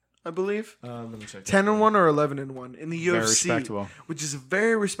 10-1, I believe. Let me check. 10-1 or 11-1 in the UFC, Very respectable. which is a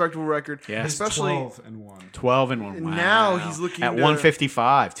very respectable record. Yeah. He's especially 12-1. 12 and 1. Wow. Now he's looking at to-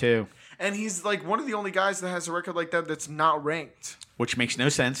 155 too, and he's like one of the only guys that has a record like that that's not ranked, which makes no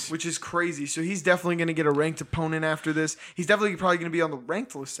sense. which is crazy. So he's definitely going to get a ranked opponent after this. He's definitely probably going to be on the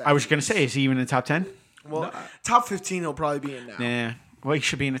ranked list. I was going to say, is he even in the top 10? well, top 15 he'll probably be in now. Nah. Well, he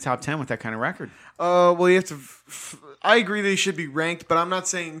should be in the top 10 with that kind of record. Well, you have to. I agree that he should be ranked, but I'm not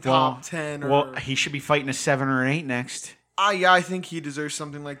saying top 10 or. Well, he should be fighting a 7 or an 8 next. Yeah, I think he deserves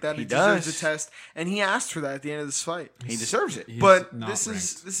something like that. He deserves does. a test, and he asked for that at the end of this fight. He deserves it. He's But not this ranked.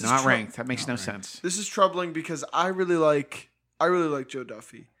 is Not trou- ranked. That makes no Not ranked. sense. This is troubling because I really like Joe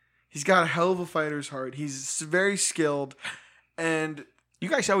Duffy. He's got a hell of a fighter's heart. He's very skilled, and You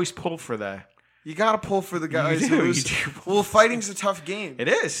guys always pull for the. you got to pull for the guys. do, who you lose. do. Well, fighting's a tough game It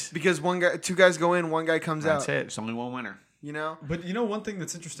is. because two guys go in, one guy comes That's out. it. It's only one winner. You know, But you know one thing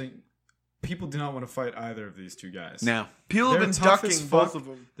that's interesting? People do not want to fight either of these two guys. No. people have They're been tough as ducking fuck. both of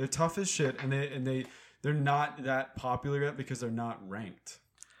them. They're tough as shit, and they're not that popular yet because they're not ranked.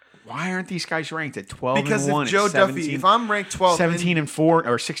 Why aren't these guys ranked at 12 Because and 1? if Joe and Duffy, 17, if I'm ranked 12th, 17 and 4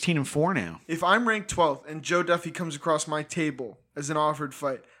 or 16 and 4 now. if I'm ranked 12th and Joe Duffy comes across my table as an offered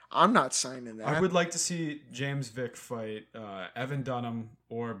fight, I'm not signing that. I would like to see James Vick fight Evan Dunham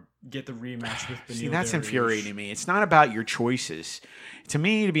or get the rematch with Beneil See, that's Dariush. infuriating to me. It's not about your choices. To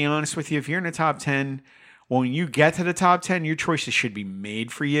me, to be honest with you, if you're in the top 10, when you get to the top 10, your choices should be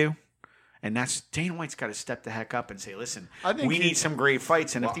made for you. And that's Dana White's got to step the heck up and say, listen, I think we he- need some great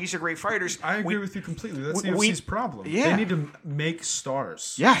fights. And if these are great fighters, I agree with you completely. That's the we- UFC's problem. yeah. They need to make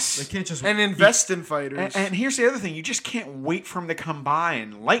stars. Yes. They can't just and invest in fighters. And here's the other thing. You just can't wait for them to come by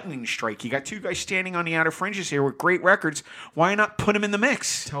and lightning strike. You got two guys standing on the outer fringes here with great records. Why not put them in the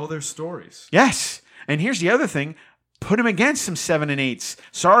mix? tell their stories. Yes. And here's the other thing. Put them against some 7 and 8s.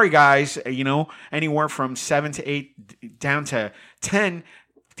 Sorry, guys. Anywhere from 7 to 8 down to 10,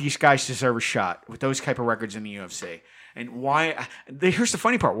 these guys deserve a shot with those type of records in the UFC. And why? Here's the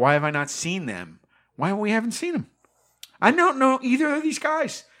funny part. Why have I not seen them? Why we haven't seen them? I don't know either of these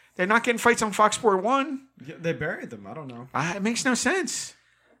guys. They're not getting fights on Fox Sport 1. Yeah, they buried them. I don't know. It makes no sense.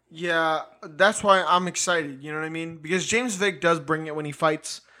 Yeah, that's why I'm excited. You know what I mean? Because James Vick does bring it when he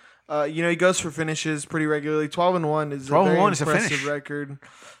fights. He goes for finishes pretty regularly. 12-1 is a 12 and very 1 is a impressive finish. record.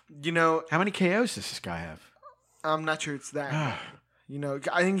 How many KOs does this guy have? I'm not sure it's that.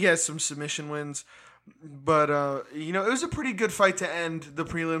 I think he has some submission wins. But, it was a pretty good fight to end the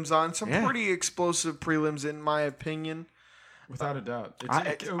prelims on. Some Yeah. pretty explosive prelims, in my opinion. Without a doubt.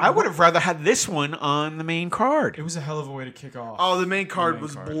 I would have rather had this one on the main card. It was a hell of a way to kick off. Oh, the main card main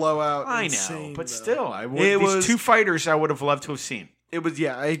was card. blowout. I know, insane, but though. still, It these was- two fighters I would have loved to have seen. It was,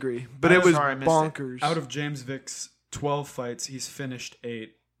 I agree. But I'm it was sorry I missed it. bonkers. Out of James Vick's 12 fights, he's finished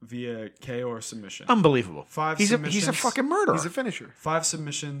 8 via KO or submission. Unbelievable. 5 He's a submissions. fucking murderer. He's a finisher. 5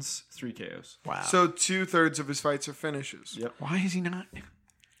 submissions, 3 KOs. wow. So 2/3 of his fights are finishes. Yep. Why is he not?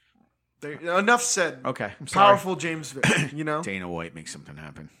 Enough said. Okay, I'm sorry. Powerful James Vick, Dana White makes something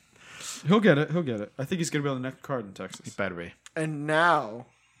happen. He'll get it. I think he's going to be on the next card in Texas. Better be. And now,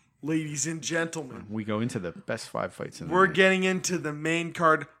 ladies and gentlemen, We go into the best 5 fights in the we're night. getting into the main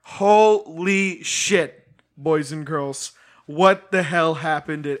card. Holy shit, boys and girls. What the hell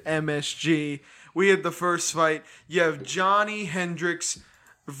happened at MSG? We had the first fight. You have Johnny Hendricks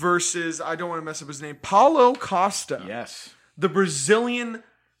versus, I don't want to mess up his name, Paulo Costa. Yes. The Brazilian.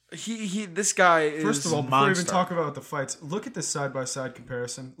 This guy is. First of all, before we even monster. talk about the fights, look at this side-by-side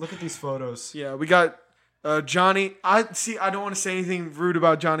comparison. Look at these photos. Yeah, we got Johnny. I don't want to say anything rude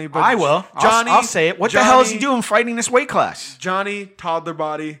about Johnny, but I will. Johnny, I'll say it. What the hell is he doing fighting this weight class? Johnny toddler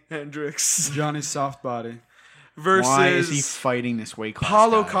body Hendricks Johnny's soft body. versus Why is he fighting this weight class?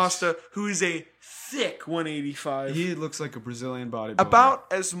 Paulo guys? Costa, who is a thick 185, He looks like a Brazilian bodybuilder. about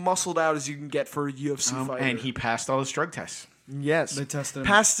as muscled out as you can get for a UFC fighter. And he passed all his drug tests. yes, They tested him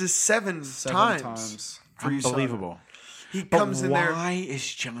passed his seven 7 times. times. Unbelievable. He But comes in there, why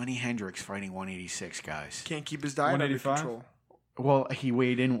is Johnny Hendricks fighting 186, guys? can't keep his diet under 185? control. Well, he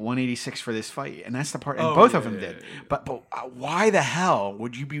weighed in 186 for this fight, and that's the part. And Oh, both of yeah, them yeah, did. yeah. But why the hell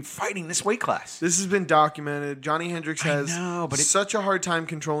would you be fighting this weight class? This has been documented. Johnny Hendricks has know, but such a hard time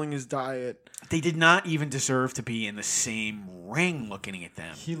controlling his diet. They did not even deserve to be in the same ring looking at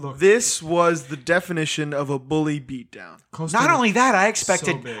them. He looked This was the definition of a bully beatdown. Costa Not looked only that, I so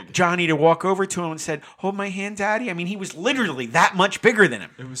expected big. Johnny to walk over to him and said, "Hold my hand, Daddy." I mean, he was literally that much bigger than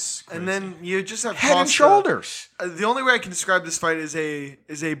him. It was crazy. And then you just have Head and Costa. shoulders. The only way I can describe this fight is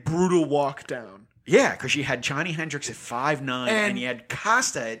a brutal walk down. Yeah, because you had Johnny Hendricks at 5'9", and And you had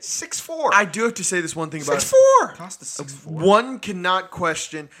Costa at 6'4". I do have to say this one thing about 6'4". Costa 6'4". one cannot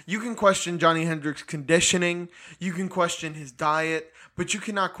question. You can question Johnny Hendricks' conditioning. You can question his diet, but you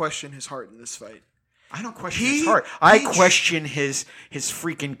cannot question his heart in this fight. I don't question He- his heart. I he- question his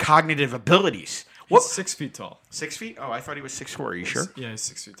freaking cognitive abilities. He's What? 6 feet tall. 6 feet? Oh, I thought he was 6'4". Are you sure? Yeah, he's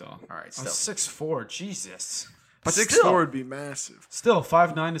 6 feet tall. All right, I'm still. 6'4". Jesus. But 6'4" still. would be massive. Still,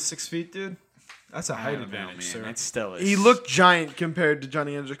 5'9" to 6 feet, dude. That's a I height don't know, advantage, man. sir. That still is. He looked giant compared to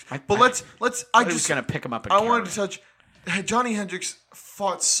Johnny Hendricks. But I- let's. I was going to pick him up and I carry wanted to him. touch. Johnny Hendricks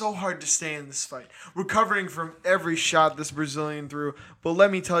fought so hard to stay in this fight, recovering from every shot this Brazilian threw. But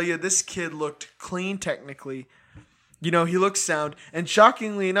let me tell you, this kid looked clean technically. He looked sound. And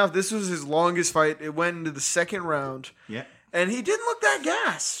shockingly enough, this was his longest fight. It went into the second round. Yeah. And he didn't look that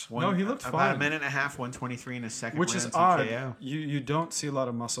gassed. No, he looked about fine. a minute and a half, 123 in the second Which round, is odd. TKO. You don't see a lot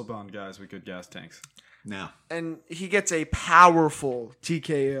of muscle-bound guys with good gas tanks. No. and he gets a powerful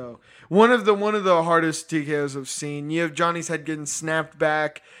TKO. One of the hardest TKOs I've seen. You have Johnny's head getting snapped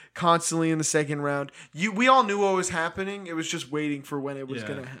back constantly in the second round. We all knew what was happening. It was just waiting for when it was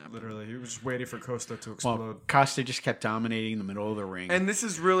going to happen. Literally, he was just waiting for Costa to explode. Well, Costa just kept dominating the middle of the ring. And this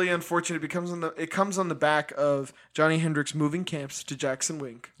is really unfortunate. It comes on the back of Johnny Hendricks moving camps to Jackson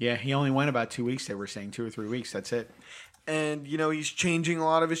Wink. yeah, he only went about 2 weeks. They were saying 2 or 3 weeks. That's it. And, he's changing a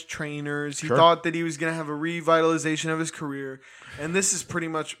lot of his trainers. He Sure. thought that he was going to have a revitalization of his career. And this is pretty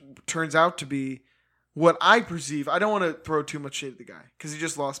much turns out to be what I perceive. I don't want to throw too much shade at the guy because he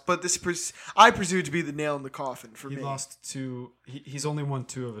just lost. But I perceive it to be the nail in the coffin for He me. lost 2. He's only won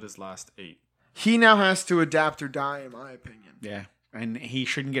 2 of his last 8. He now has to adapt or die, in my opinion. Yeah. And he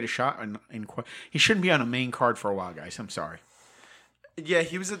shouldn't get a shot. He shouldn't be on a main card for a while, guys. I'm sorry. Yeah,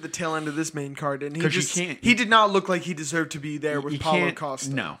 he was at the tail end of this main card, and you he did not look like he deserved to be there with You Paulo can't-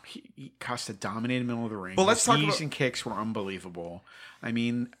 Costa. No, Costa dominated the middle of the ring. But let's his talk knees about- and kicks were unbelievable. I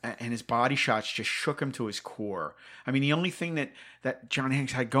mean, and his body shots just shook him to his core. I mean, the only thing that John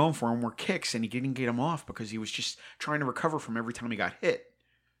Hanks had going for him were kicks, and he didn't get him off because he was just trying to recover from every time he got hit.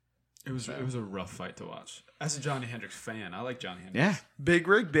 It was a rough fight to watch. As a Johnny Hendricks fan, I like Johnny Hendricks. Yeah. Big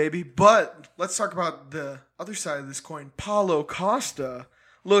rig, baby. But let's talk about the other side of this coin. Paulo Costa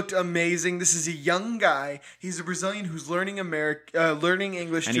looked amazing. This is a young guy. He's a Brazilian who's learning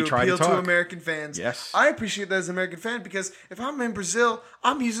English And to he tried appeal to to talk. American fans. Yes. I appreciate that as an American fan because if I'm in Brazil,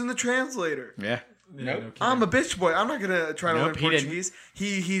 I'm using the translator. Yeah. Yeah, Nope. no kidding. I'm a bitch boy. I'm not gonna try to Nope, learn he didn't. Portuguese.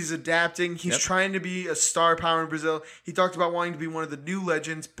 He's adapting. He's Yep. trying to be a star power in Brazil. He talked about wanting to be one of the new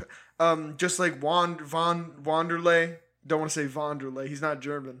legends, just like Wanderlei. Don't want to say Wanderlei. He's not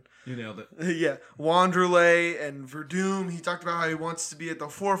German. You nailed it. Yeah, Wanderlei and Verdum. He talked about how he wants to be at the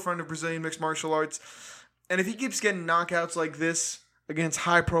forefront of Brazilian mixed martial arts. And if he keeps getting knockouts like this against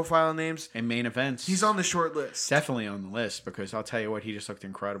high-profile names, And main events. he's on the short list. Definitely on the list because I'll tell you what, he just looked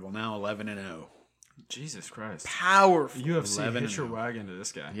incredible. Now 11-0. Jesus Christ. Powerful. UFC 11 hit your and wagon to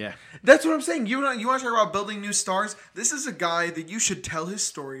this guy. Yeah. That's what I'm saying. You want to talk about building new stars? This is a guy that you should tell his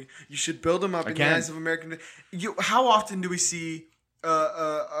story. You should build him up in Again. the eyes of American. How often do we see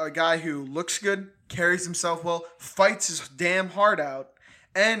a guy who looks good, carries himself well, fights his damn heart out,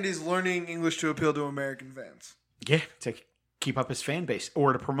 and is learning English to appeal to American fans? Yeah. To keep up his fan base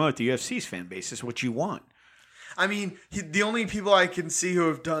or to promote the UFC's fan base is what you want. I mean, the only people I can see who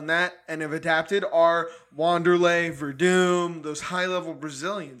have done that and have adapted are Wanderlei, Verdum, those high-level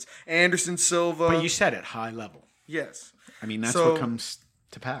Brazilians, Anderson Silva. But you said it, high level. Yes. I mean, that's So- what comes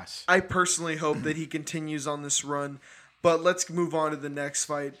to pass. I personally hope that he continues on this run. But let's move on to the next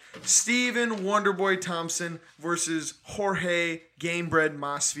fight. Stephen Wonderboy Thompson versus Jorge Gamebred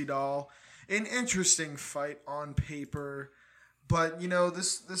Masvidal. An interesting fight on paper. But,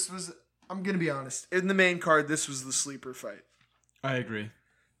 this was... I'm going to be honest. In the main card, this was the sleeper fight. I agree.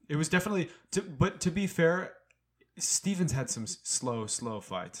 It was definitely, but to be fair, Stevens had some slow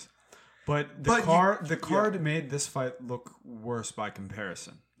fights, but the card made this fight look worse by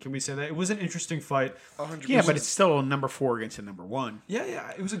comparison. Can we say that it was an interesting fight? 100%. Yeah, but it's still number 4 against a number 1.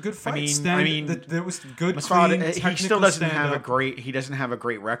 Yeah, it was a good fight. There was good, Masvidal, clean, he technical still doesn't have a stand-up. great. He doesn't have a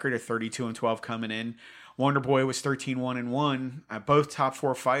great record of 32-12 coming in. Wonderboy was 13-1-1. Both top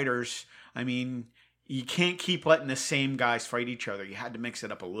 4 fighters. I mean, you can't keep letting the same guys fight each other. You had to mix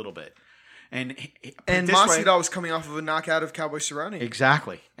it up a little bit. And Masvidal was coming off of a knockout of Cowboy Cerrone.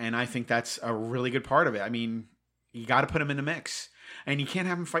 Exactly. And I think that's a really good part of it. I mean, you got to put them in the mix. And you can't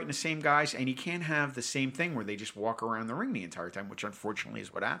have them fighting the same guys, and you can't have the same thing where they just walk around the ring the entire time, which unfortunately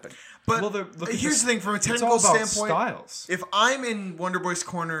is what happened. But Well, look at here's this- the thing, from a It's technical all about standpoint, styles. if I'm in Wonderboy's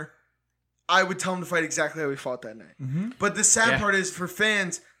corner, I would tell him to fight exactly how he fought that night. Mm-hmm. But the sad Yeah. part is, for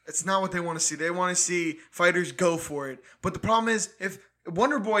fans, it's not what they want to see. They want to see fighters go for it. But the problem is, if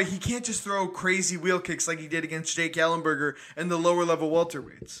Wonderboy, he can't just throw crazy wheel kicks like he did against Jake Ellenberger and the lower level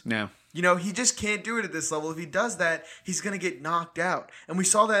welterweights. No. He just can't do it at this level. If he does that, he's going to get knocked out. And we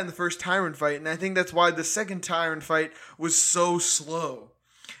saw that in the first Tyron fight, and I think that's why the second Tyron fight was so slow.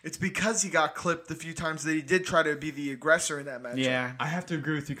 It's because he got clipped the few times that he did try to be the aggressor in that match. Yeah. I have to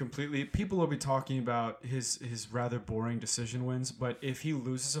agree with you completely. People will be talking about his rather boring decision wins, but if he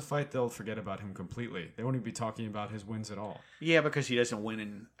loses a fight, they'll forget about him completely. They won't even be talking about his wins at all. Yeah, because he doesn't win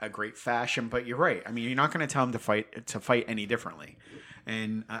in a great fashion. But you're right. I mean, you're not going to tell him to fight any differently.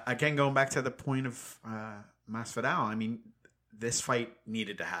 And again, going back to the point of Masvidal, I mean, this fight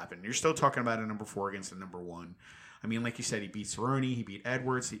needed to happen. You're still talking about a number 4 against a number 1. I mean, like you said, he beat Cerrone, he beat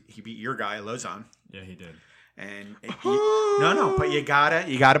Edwards, he beat your guy Lozon, Yeah, he did. and but you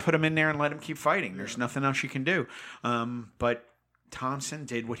gotta put him in there and let him keep fighting. There's nothing else you can do. But Thompson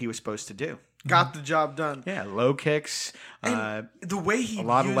did what he was supposed to do. Got the job done. Yeah, low kicks, And the way he a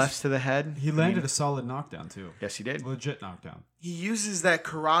lot of used- lefts to the head. He landed a solid knockdown too. Yes, he did. Legit knockdown. he uses that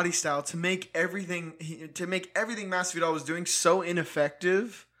karate style to make everything Masvidal was doing so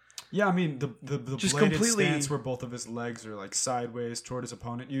ineffective. Yeah, I mean the Just bladed completely- stance where both of his legs are like sideways toward his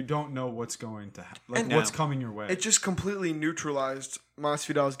opponent. You don't know what's going to happen, And- what's coming your way. It just completely neutralized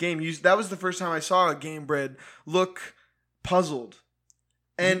Masvidal's game. That was the first time I saw a Gamebred look puzzled.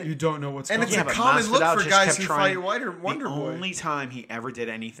 And you don't know what's and coming. it's Yeah, a but common look Masvidal for just guys kept who trying- fight Wonder The Boy. only time he ever did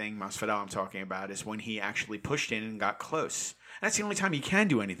anything, Masvidal I'm talking about, is when he actually pushed in and got close. That's the only time he can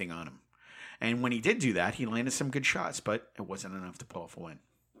do anything on him. And when he did do that, he landed some good shots, but it wasn't enough to pull off a win.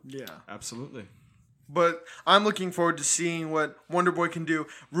 Yeah. Absolutely. But I'm looking forward to seeing what Wonder Boy can do.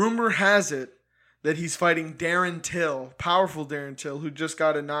 Rumor has it that he's fighting Darren Till, powerful Darren Till, who just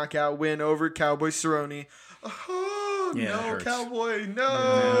got a knockout win over Cowboy Cerrone. Oh, Yeah, that no, hurts. Cowboy, no.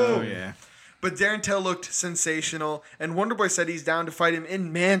 Oh, yeah. But Darren Till looked sensational, and Wonder Boy said he's down to fight him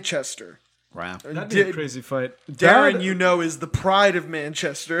in Manchester. Wow. That'd be a Did- crazy fight. Darren, That- you know, is the pride of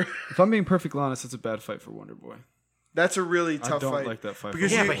Manchester. if I'm being perfectly honest, it's a bad fight for Wonder Boy. That's a really tough don't fight. like that fight.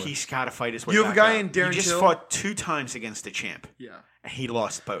 Because Yeah, you- but he's got to fight his way You have a back guy up. in Darren He just Till- fought 2 times against the champ. Yeah. And he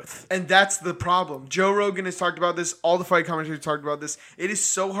lost both. And that's the problem. Joe Rogan has talked about this. All the fight commentators talked about this. It is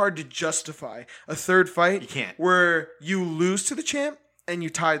so hard to justify a third fight You can't. where you lose to the champ and you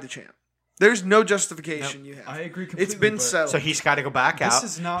tie the champ. There's no justification you have. I agree It's completely, been but- settled. So he's got to go back This out.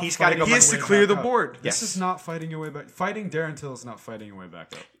 is not He's got to go fighting he has your to way clear the back up. board. Yes. This is not fighting your way back. Fighting Darren Till is not fighting your way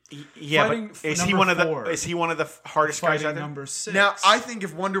back up. Yeah, Fighting but is he number one of the 4. is he one of the hardest guys out Fighting there? number 6. Now, I think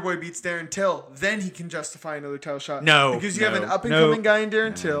if Wonder Boy beats Darren Till, then he can justify another title shot. No, Because you have an no, up-and-coming no. guy in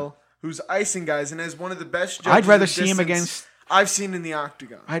Darren Till who's icing guys and has one of the best judges I'd rather of see him distance against- I've seen in the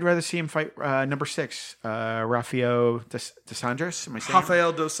octagon. I'd rather see him fight number 6, Rafael dos Anjos. Am I saying?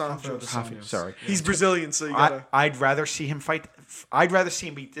 Rafael dos Santos. Anjos. Sorry. He's Brazilian, so you gotta... I'd rather see him fight. I'd rather see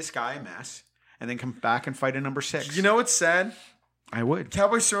him beat this guy, Mass, and then come back and fight a number 6. You know what's sad? I would.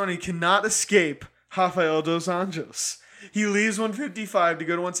 Cowboy Cerrone cannot escape Rafael dos Anjos. He leaves 155 to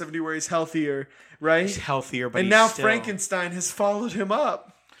go to 170 where he's healthier, right? He's healthier, but and he's now still, Frankenstein has followed him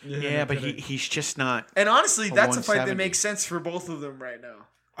up. Yeah, but he's just not. And honestly, that's a fight that 170. makes sense for both of them right now.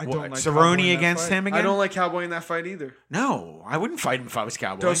 I don't like Cerrone Cowboy in that against fight. him again. I don't like Cowboy in that fight either. No, I wouldn't fight him if I was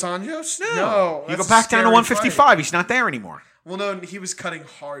Cowboy. Dos Anjos? No, you that's go a back down to scary 155. fight. He's not there anymore. Well, no, he was cutting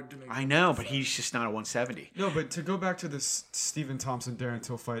hard to make. I know, but he's just not a 170. No, but to go back to this Stephen Thompson Darren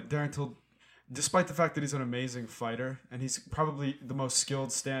Till fight, Darren Till, despite the fact that he's an amazing fighter and he's probably the most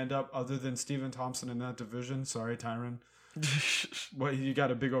skilled stand-up other than Stephen Thompson in that division. Sorry, Tyron. Well, you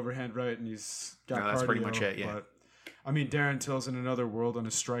got a big overhand right, and he's got No, that's pretty cardio, much it, yeah. But I mean, Darren Till's in another world on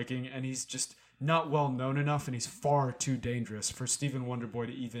his striking, and he's just not well known enough, and he's far too dangerous for Stephen Wonderboy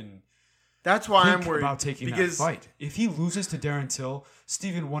to even That's why I'm think worried about taking because that fight. If he loses to Darren Till,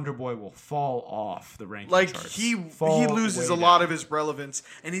 Stephen Wonderboy will fall off the ranking like charts. he Fall loses a way lot down. of his relevance,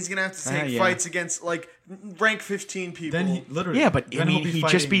 and he's gonna have to take yeah. fights against like rank 15 people. Then he literally. Yeah, but I then he'll mean, be he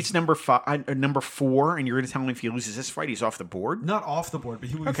just fighting- beats number 4, and you're going to tell him if he loses this fight, he's off the board. not off the board, but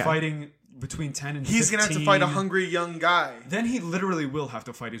he will be Okay. fighting between 10 and 15. he's gonna have to fight a hungry young guy. Then he literally will have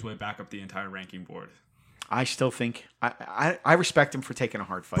to fight his way back up the entire ranking board. I still think I respect him for taking a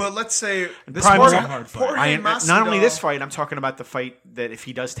hard fight. But let's say This Prime was a Jorge- hard fight. Jorge not only Masvidal- this fight, I'm talking about the fight that if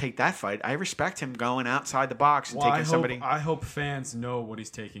he does take that fight, I respect him going outside the box and Well, taking somebody. I hope fans know what he's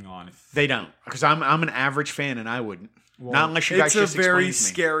taking on. If, They don't, because I'm an average fan and I wouldn't. Not unless you guys it's a just very explain to me.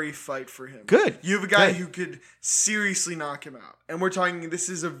 scary fight for him. Good. You have a guy Good. who could seriously knock him out. And we're talking, this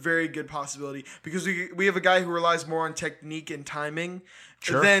is a very good possibility because we have a guy who relies more on technique and timing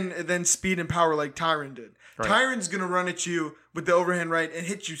Sure. than speed and power like Tyron did. Right. Tyron's going to run at you with the overhand right and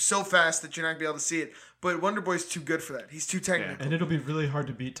hit you so fast that you're not going to be able to see it. But Wonderboy's too good for that. He's too technical. and it'll be really hard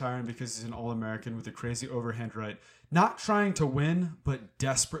to beat Tyron because he's an All-American with a crazy overhand right. Not trying to win, but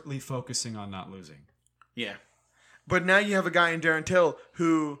desperately focusing on not losing. Yeah. But now you have a guy in Darren Till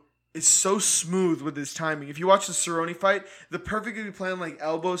who is so smooth with his timing. If you watch the Cerrone fight, the perfectly planned like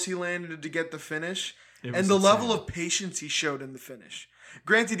elbows he landed to get the finish, It and was the insane. level of patience he showed in the finish.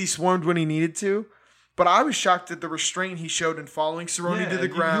 Granted, he swarmed when he needed to, but I was shocked at the restraint he showed in following Cerrone to the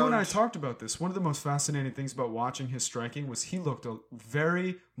ground. You and I talked about this. One of the most fascinating things about watching his striking was he looked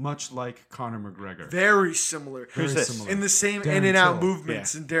very much like Conor McGregor. Very similar. Who's Very this? similar. In the same Darren in and out Till.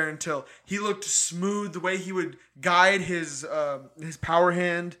 movements in Darren Till. He looked smooth, the way he would guide his power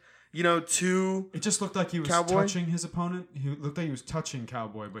hand, to It just looked like he was Cowboy? touching his opponent. He looked like he was touching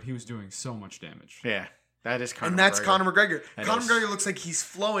Cowboy, but he was doing so much damage. Yeah. That is Conor and that's McGregor. Conor McGregor. That Conor is. McGregor looks like he's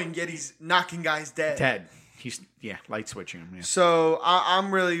flowing, yet he's knocking guys dead. Dead. He's light switching him. Yeah. So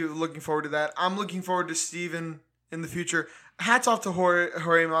I'm really looking forward to that. I'm looking forward to Steven in the future. Hats off to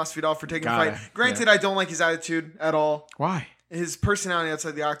Jorge Masvidal for taking the Gotta, fight. Granted, I don't like his attitude at all. Why? His personality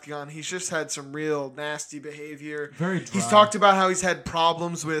outside the octagon, he's just had some real nasty behavior. Very dry. He's talked about how he's had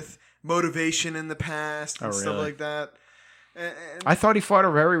problems with motivation in the past and stuff really? like that. And I thought he fought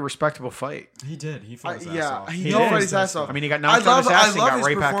a very respectable fight. He did. He fought his ass yeah, off. he did. fought his ass off. I mean, he got knocked on his ass and got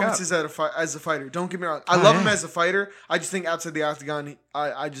right back up. performances as a fighter. Don't get me wrong. I love him yeah. as a fighter. I just think outside the octagon,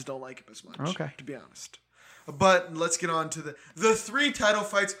 I just don't like him as much. Okay. To be honest. But let's get on to the 3 title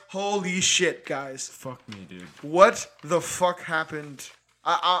fights. Holy shit, guys. Fuck me, dude. What the fuck happened?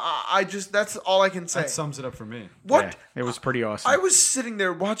 I just, that's all I can say. That sums it up for me. What? Yeah, it was pretty awesome. I was sitting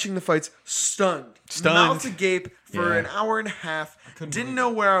there watching the fights, stunned. Mouth agape for an hour and a half. Didn't know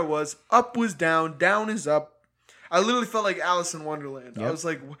where I was. Up was down. Down is up. I literally felt like Alice in Wonderland. I was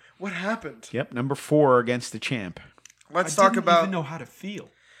like, what happened? Yep, number 4 against the champ. Let's I talk didn't about. even know how to feel.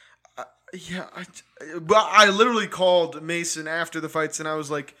 Yeah, but I literally called Mason after the fights and I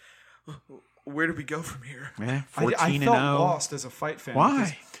was like, where do we go from here? Yeah, I 14 and felt 0. lost as a fight fan. Why?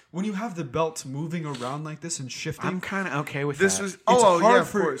 because When you have the belt moving around like this and shifting, I'm kind of okay with This that. was it's oh hard yeah, of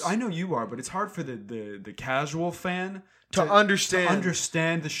for, course. I know you are, but it's hard for the casual fan To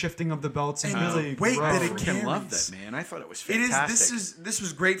understand the shifting of the belts and And the really weight grow. that it I carries. love that, man. I thought it was It is. fantastic. This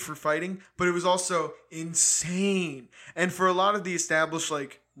was great for fighting, but it was also insane. And for a lot of the established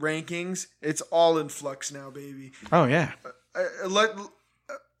like rankings, it's all in flux now, baby. Oh, yeah.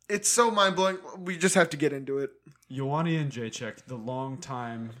 It's so mind blowing. We just have to get into it. Joanna Jacek, the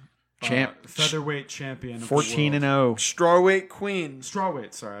long-time Champ. featherweight champion of 14 the and world. 0. Strawweight queen,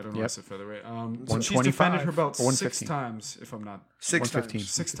 Strawweight, sorry, I don't know why I Yep. said featherweight. She's 125 defended her belt or 6 115. times, if I'm not 6 115. times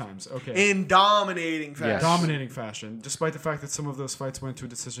 6 times. Okay. in dominating fashion. Yes. Dominating fashion. Despite the fact that some of those fights went to a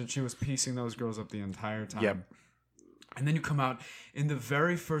decision, she was piecing those girls up the entire time. Yep. And then you come out in the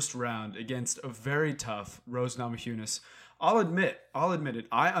very first round against a very tough Rose Namajunas. I'll admit it.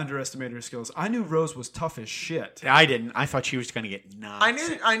 I underestimated her skills. I knew Rose was tough as shit. I didn't. I thought she was going to get knocked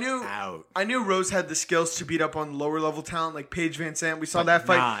out. I knew Rose had the skills to beat up on lower level talent like Paige Van Zandt. We saw that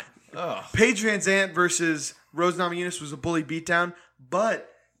fight. Not. Paige Van Zandt versus Rose Namajunas was a bully beatdown,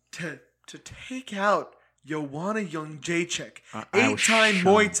 but to take out Joanna Jędrzejczyk, I was 8-time shocked.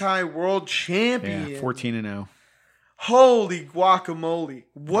 Muay Thai world champion. Yeah, 14 and 0. Holy guacamole!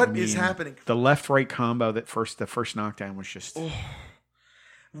 What is happening? The left-right combo the first knockdown was just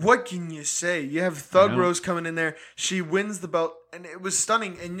What can you say? You have Thug know. Rose coming in there. She wins the belt, and it was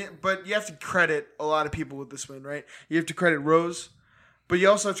stunning. But you have to credit a lot of people with this win, right? You have to credit Rose, but you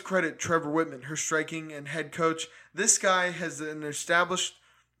also have to credit Trevor Whitman, her striking and head coach. This guy has an established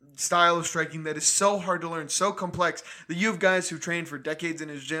style of striking that is so hard to learn, so complex, that you have guys who trained for decades in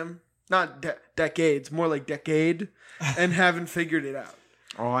his gym. Not decades, more like decade, and haven't figured it out.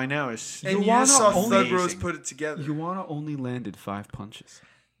 all I know is And you Joanna just saw only- Thug Rose put it together. Joanna only landed 5 punches.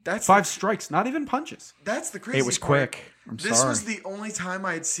 That's 5 strikes, not even punches. That's the crazy it was part. quick. I'm This sorry. was the only time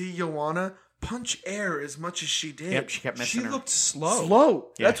I'd see Joanna punch air as much as she did. Yep, she kept missing She her. looked slow. Slow.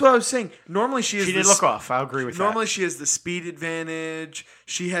 Yeah. That's what I was saying. Normally she has She did look off. I'll agree with Normally she has the speed advantage.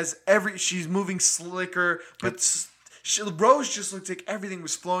 She has she's moving slicker, but Rose just looked like everything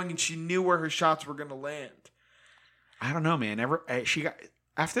was flowing and she knew where her shots were going to land. that. I don't know, man. She got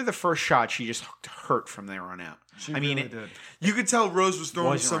after the first shot, she just hurt from there on out. She I mean, really did. You could tell Rose was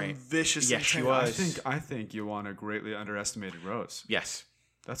throwing Wasn't some right. vicious Yes, she intent. was. I think Joanna greatly underestimated Rose. yes.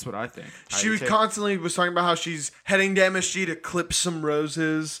 That's what I think. She was constantly was talking about how she's heading to MSG to clip some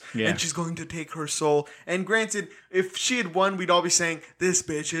roses, Yeah. and she's going to take her soul. And granted, if she had won, we'd all be saying, "This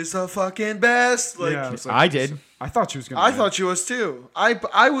bitch is the fucking best." Like, Yeah, it's I did. I thought she was gonna. I win. thought she was too.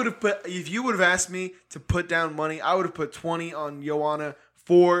 I would have put, if you would have asked me to put down money, I would have put 20 on Joanna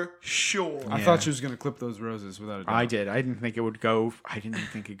for sure. I thought she was gonna clip those roses without a doubt. I did. I didn't think it would go. I didn't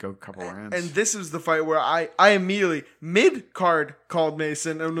think it'd go a couple rounds. And this was the fight where I immediately mid card called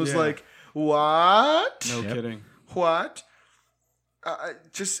Mason and was Yeah. like, "What? No kidding. What?"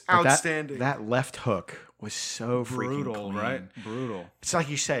 Just But outstanding. That left hook was so freaking Brutal, clean. right? Brutal. It's like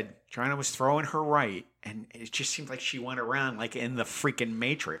you said, Joanna was throwing her right, and it just seemed like she went around like in the freaking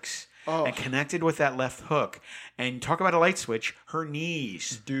Matrix and connected with that left hook. And talk about a light switch, her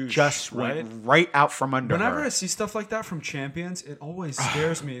knees just went right out from under Whenever her. I see stuff like that from champions, it always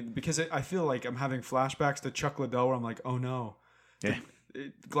scares me because I feel like I'm having flashbacks to Chuck Liddell where I'm like, oh no, Yeah.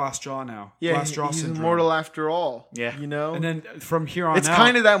 glass jaw now. yeah, glass jaw he's syndrome. immortal after all. Yeah. You know? And then from here on it's out,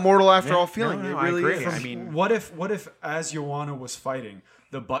 kind of that mortal after Yeah. all feeling. No, it really I agree. is. I mean, what if as Joanna was fighting,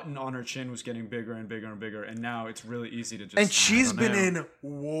 the button on her chin was getting bigger and bigger and bigger, and now it's really easy to just. And she's been in. in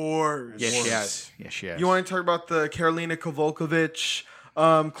wars. Yes, she has. Yes, she has. You want to talk about the Karolina Kowalkiewicz,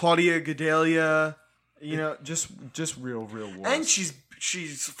 Claudia Gadelha, you know, just real wars. and she's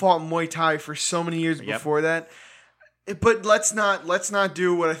fought Muay Thai for so many years before that. But let's not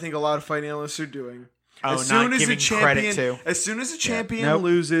do what I think a lot of fight analysts are doing. not giving credit to. As soon as a champion Nope.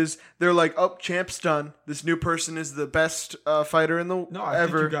 loses, they're like, "Oh, champ's done. This new person is the best fighter in the no, I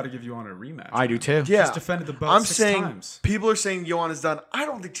ever." think you got to give Joanna a rematch. I do too. Yeah, She's defended the belt I'm 6 saying times. people are saying Joanna's done. I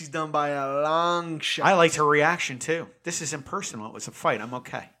don't think she's done by a long shot. I liked her reaction too. This isn't personal. It was a fight. I'm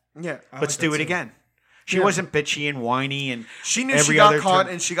okay. Yeah, Let's do it again. She wasn't bitchy and whiny and she knew every she got other caught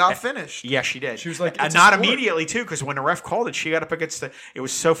term. and she got finished. Yeah, she did. She was like, and it's a not sport. immediately too, because when the ref called it, she got up against the. It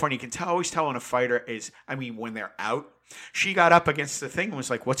was so funny. You can always tell when a fighter is. I mean, when they're out, she got up against the thing and was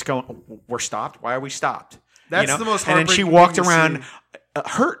like, "What's going? We're stopped. Why are we stopped?" That's the most And then she heartbreaking walked thing to around see.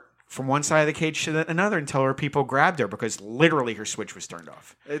 hurt from one side of the cage to another until her people grabbed her because literally her switch was turned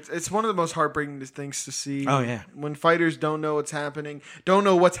off. It's one of the most heartbreaking things to see. Oh, yeah. When fighters don't know what's happening, don't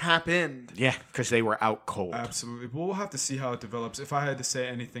know what's happened. Yeah, because they were out cold. Absolutely. Well, we'll have to see how it develops. If I had to say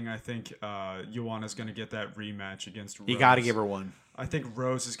anything, I think Joanna's going to get that rematch against Rose. You got to give her one. I think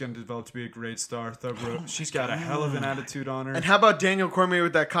Rose is going to develop to be a great star. Thug Rose. She's got a hell of an attitude on her. And how about Daniel Cormier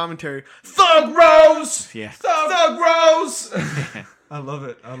with that commentary? Thug Rose! Yeah. Thug Rose! I love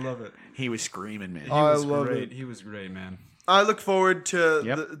it. I love it. He was screaming, man. He I was love great. it. He was great, man. I look forward to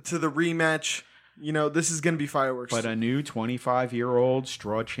Yep. the rematch. You know, this is going to be fireworks. But a new 25-year-old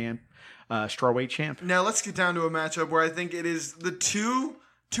strawweight champ. Now let's get down to a matchup where I think it is the two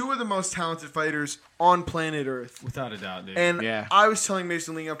of the most talented fighters on planet Earth. Without a doubt, dude. And Yeah. I was telling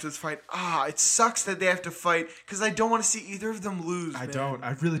Mason leading up to this fight, it sucks that they have to fight because I don't want to see either of them lose. I man. don't.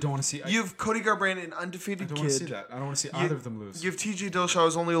 I really don't want to see. You have Cody Garbrandt, an I undefeated don't kid. want to see that. I don't want to see either of them lose. You have TJ Dillashaw,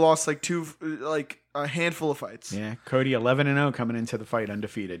 who's only lost a handful of fights. Yeah, Cody 11-0 coming into the fight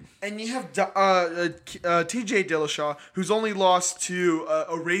undefeated. And you have TJ Dillashaw, who's only lost to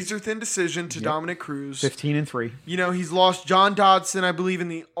a razor-thin decision to Dominic Cruz. 15-3. You know, he's lost John Dodson, I believe, in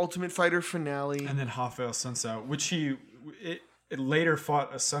the Ultimate Fighter finale. And then Rafael Sunsao, which it later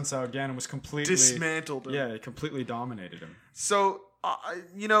fought a Sunsao again and was completely dismantled him. Yeah, it completely dominated him. So,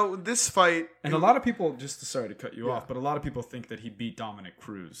 you know, this fight... And a lot of people, sorry to cut you off, but a lot of people think that he beat Dominic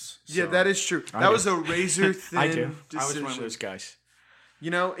Cruz. Yeah, So- that is true. That was a razor-thin I decision. do. I was one of those guys.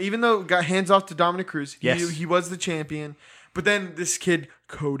 You know, even though it got hands off to Dominic Cruz, Yes. he was the champion. But then this kid,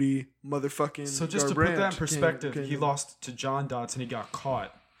 Cody motherfucking So just to Garbrandt, put that in perspective, came he lost to John Dodson. He got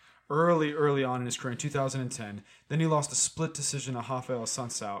caught early on in his career in 2010. Then he lost a split decision to Rafael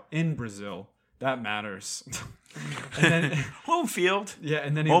Sunsao in Brazil. That matters. And then Home field. yeah,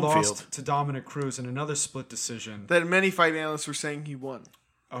 and then he Home lost field. to Dominic Cruz in another split decision. that many fight analysts were saying he won.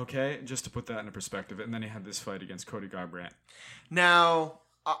 Okay, just to put that into perspective. And then he had this fight against Cody Garbrandt. Now,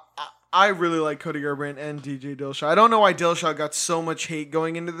 I really like Cody Garbrandt and DJ Dillashaw. I don't know why Dillashaw got so much hate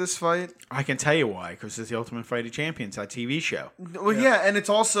going into this fight. I can tell you why, because it's the Ultimate Fighting Champions, that TV show. Well, yeah, and it's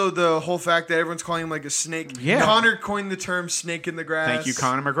also the whole fact that everyone's calling him like a snake. Yeah. Connor coined the term "snake in the grass." Thank you,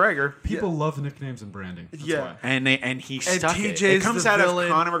 Conor McGregor. People love nicknames and branding. That's Yeah. why. And he stuck it. TJ's It comes the out villain.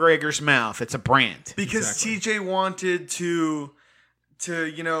 of Conor McGregor's mouth. It's a brand. Because Exactly. TJ wanted to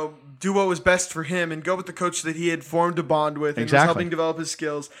do what was best for him and go with the coach that he had formed a bond with and was Exactly. helping develop his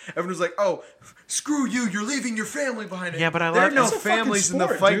skills. Everyone was like, "Oh, screw you! You're leaving your family behind." Yeah, but I there love- are no it's a fucking families in the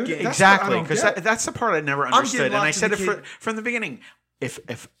sport, fight dude. game. That's what I Exactly, don't because get. that's the part I never getting understood, and I locked said in it the cage. from the beginning. If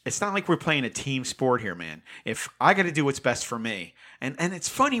it's not like we're playing a team sport here, man. If I got to do what's best for me, and it's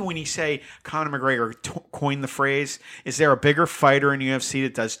funny when you say Conor McGregor coined the phrase. Is there a bigger fighter in UFC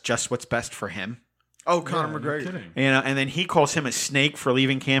that does just what's best for him? Oh, Conor Yeah, no McGregor. kidding. You know, and then he calls him a snake for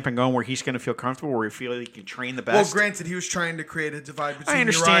leaving camp and going where he's going to feel comfortable, where he feel like he can train the Well, best. granted, he was trying to create a divide between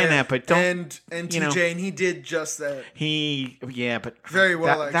understand Uriah that, but don't- and you know. TJ, and he did just that. But Very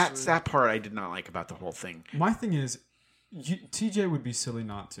well, That's actually. that part I did not like about the whole thing. My thing is, TJ would be silly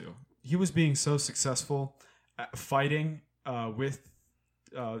not to. He was being so successful at fighting with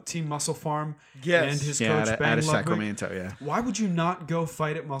Team Muscle Farm Yes. and his Yeah, coach out Ben of Ludwig. Sacramento. Yeah. Why would you not go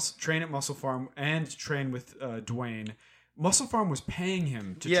train at Muscle Farm and train with Dwayne? Muscle Farm was paying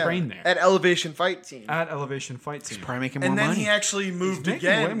him to train there at Elevation Fight Team, at Elevation Fight Team. Probably making more and then money. he actually He's moved making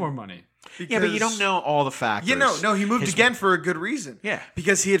again. way more money. Yeah, but you don't know all the factors. Yeah, no, he moved His- again for a good reason. Yeah.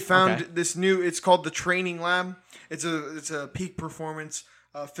 because he had found Okay. this new. It's called the Training Lab. It's a peak performance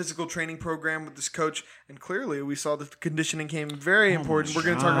physical training program with this coach, and clearly we saw that the conditioning came very important. We're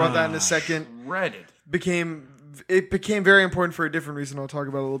going to talk about that in a second. Shredded. Became it became very important for a different reason I'll talk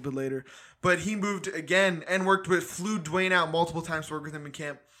about a little bit later. But he moved again and flew Dwayne out multiple times to work with him in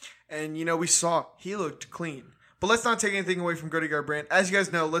camp. And, we saw he looked clean. But let's not take anything away from Cody Garbrandt. As you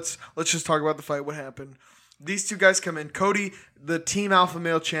guys know, let's just talk about the fight, what happened. These two guys come in. Cody, the Team Alpha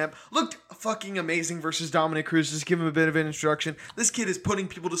Male champ, looked fucking amazing versus Dominic Cruz. Just give him a bit of an introduction. This kid is putting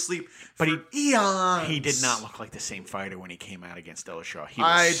people to sleep for eons. He did not look like the same fighter when he came out against Dillashaw.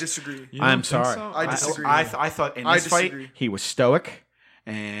 I disagree. I'm sorry. So? I disagree. I thought in this fight he was stoic,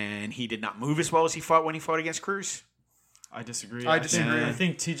 and he did not move as well as he fought when he fought against Cruz. I disagree. I disagree. I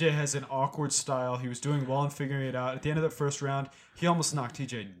think TJ has an awkward style. He was doing well in figuring it out. At the end of the first round, he almost knocked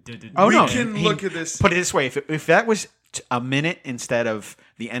TJ. We can look at this. Put it this way: if that was a minute instead of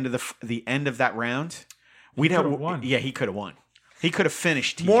the end of that round, we'd have won. Yeah, he could have won. He could have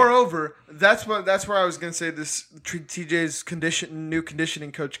finished TJ. Moreover, that's where I was going to say this. TJ's new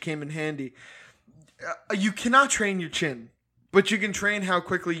conditioning coach came in handy. You cannot train your chin, but you can train how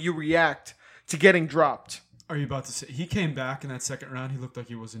quickly you react to getting dropped. Are you about to say he came back in that second round? He looked like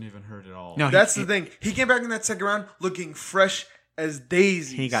he wasn't even hurt at all. No, That's the thing. He came back in that second round looking fresh as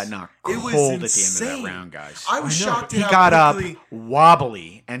daisies. he got knocked It was cold at the end insane. of that round, guys. I was I know, shocked but at he how got quickly, up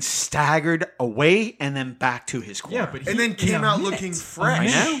wobbly and staggered away and then back to his corner. Yeah, but And then came out looking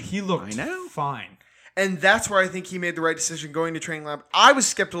fresh. I know. He looked fine. And that's where I think he made the right decision going to training lab. I was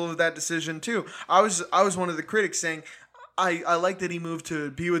skeptical of that decision too. I was one of the critics saying, I like that he moved to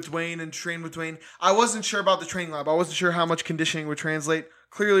be with Dwayne and train with Dwayne. I wasn't sure about the training lab. I wasn't sure how much conditioning would translate.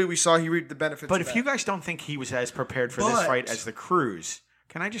 Clearly, we saw he reaped the benefits. But of if that. you guys don't think he was as prepared for this fight as the Cruz,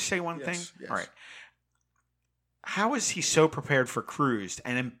 can I just say one thing? Yes. All right. How is he so prepared for Cruz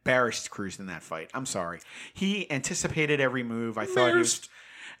and embarrassed Cruz in that fight? I'm sorry. He anticipated every move. I thought he was.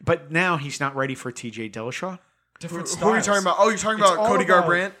 But now he's not ready for TJ Dillashaw. Different who are you styles. talking about? Oh, you're talking about Cody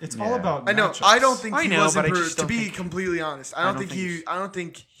Garbrandt. It's all about. I know. matchups. I don't think I he know, was but I improved. just To don't be think- completely honest, I don't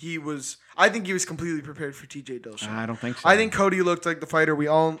think he was. I think he was completely prepared for TJ Dillashaw. I don't think so. I think Cody looked like the fighter we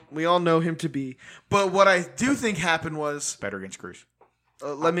all know him to be. But what I do think happened was better against Cruz.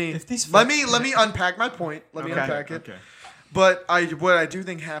 let me if these let me unpack my point. Let me Okay. unpack it. Okay. But what I do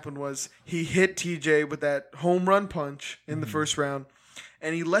think happened was he hit TJ with that home run punch in the first round,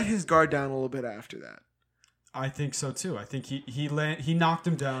 and he let his guard down a little bit after that. I think so too. I think he knocked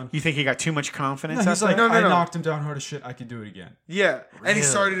him down. You think he got too much confidence? No, he's like, No. I knocked him down hard as shit. I could do it again. Yeah, and he Really?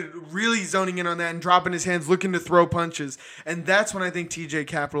 started really zoning in on that and dropping his hands, looking to throw punches, and that's when I think TJ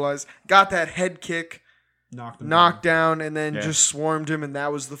capitalized, got that head kick, Knocked him knocked down, and then Yeah. just swarmed him, and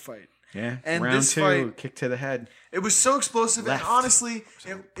that was the fight. Yeah. And round this 2, fight- kick to the head. It was so explosive, Left. and honestly,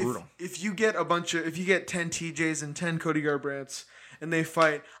 brutal. if you get 10 TJs and 10 Cody Garbrandts, and they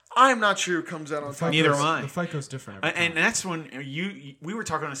fight, I'm not sure who comes out on top. Neither am I. The fight goes different. every And time. that's when we were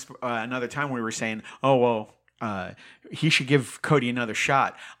talking another time. We were saying, oh well, he should give Cody another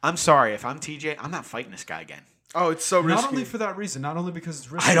shot. I'm sorry, if I'm TJ, I'm not fighting this guy again. Oh, it's so risky. not only for that reason, not only because it's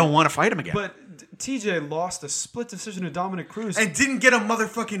risky. I don't want to fight him again. But TJ lost a split decision to Dominic Cruz. and didn't get a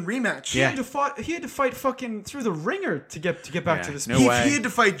motherfucking rematch. he Yeah. had to fight fucking through the ringer to get back Yeah, to this. no He way. had to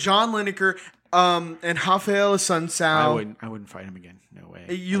fight John Lineker and Rafael Assunção. I wouldn't fight him again. No way.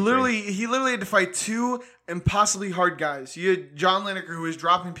 He literally had to fight two impossibly hard guys. You had John Lineker, who was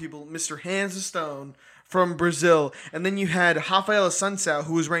dropping people, Mr. Hands of Stone from Brazil, and then you had Rafael Assunção,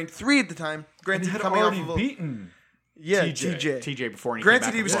 who was ranked 3 at the time. And Granted, he had coming off already of a beaten TJ. TJ before he Granted,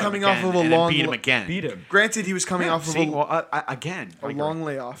 came back he was and fought coming him off again, of a and then long- beat him again. beat him. Granted, he was coming off of See, a well, again, I agree. long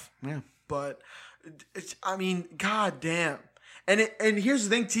layoff. Yeah. But I mean, god damn. And here's the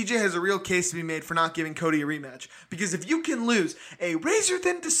thing, TJ has a real case to be made for not giving Cody a rematch. Because if you can lose a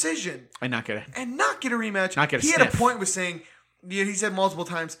razor-thin decision And not get it. and not get a rematch, Not get a he had a sniff. point with saying, he said multiple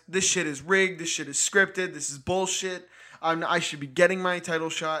times, this shit is rigged, this shit is scripted, this is bullshit. I should be getting my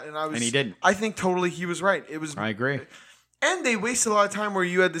title shot, and he didn't. I think totally he was right. It was, I agree. and they wasted a lot of time where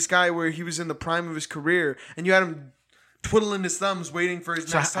you had this guy where he was in the prime of his career, and you had him twiddling his thumbs waiting for his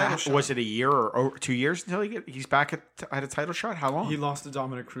So next title shot. was it a year or 2 years until he's back at a title shot? How long? He lost to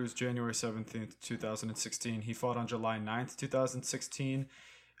Dominic Cruz January 17th, 2016. He fought on July 9th, 2016.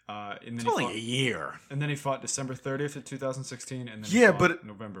 And it's then only a year. And then he fought December 30th of 2016, and then Yeah, he fought but-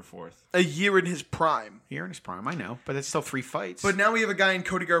 November 4th. A year in his prime. A year in his prime, I know, but it's still 3 fights. But now we have a guy in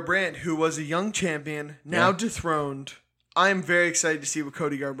Cody Garbrandt who was a young champion, now Yeah. dethroned. I'm very excited to see what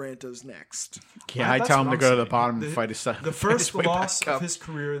Cody Garbrandt does next. yeah, I That's tell him what to go I'm to the saying. bottom and fight his son. The first loss of his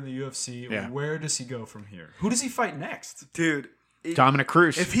career in the UFC. Yeah. Where does he go from here? Who does he fight next? Dude, Dominic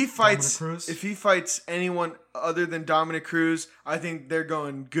Cruz. if he fights Cruz? if he fights anyone other than Dominic Cruz, I think they're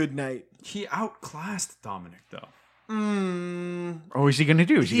going good night. He outclassed Dominic, though. Or is he going to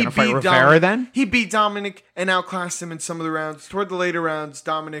do? Is he going to fight beat Rivera Dominic. then? He beat Dominic and outclassed him in some of the rounds. Toward the later rounds,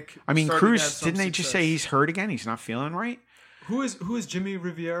 Dominic. I mean, started to have Cruz, some didn't they just say success. he's hurt again? He's not feeling right? Who is Jimmy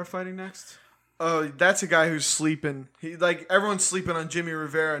Rivera fighting next? Oh, that's a guy who's sleeping. Everyone's sleeping on Jimmy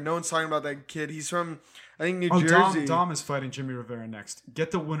Rivera. No one's talking about that kid. He's from, I think, New Jersey. Dom is fighting Jimmy Rivera next.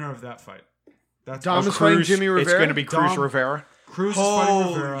 Get the winner of that fight. That's Dom is fighting Jimmy Rivera. It's going to be Cruz Dom- Rivera. Cruz is fighting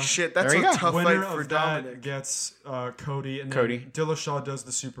Holy Rivera. shit, that's There a you go. tough Winner fight for of that Dominic. gets Cody, and Cody. then Dillashaw does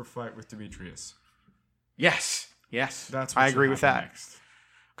the super fight with Demetrius. Yes. That's I what agree should with happen that. next.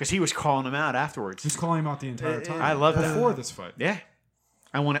 Because he was calling him out afterwards. He's calling him out the entire time. I love that. before this fight. Yeah.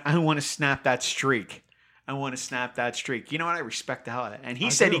 I want to snap that streak. You know what? I respect the hell out of it. And he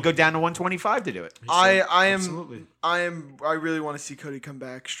said do. he'd go down to 125 to do it. Absolutely. I really want to see Cody come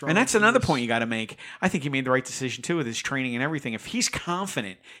back strong. And that's from another this. point you got to make. I think he made the right decision too with his training and everything. If he's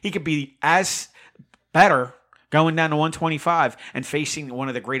confident, he could be as better going down to 125 and facing one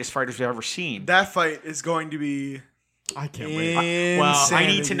of the greatest fighters we've ever seen. That fight is going to be I can't wait. Well, I need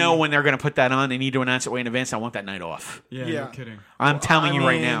to insanity. know when they're going to put that on. They need to announce it way in advance. I want that night off. Yeah, Yeah. no kidding. I'm telling you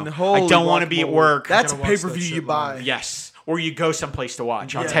right now. I don't want to be at work. That's a gotta watch pay per that view you shit buy. live. Yes. Or you go someplace to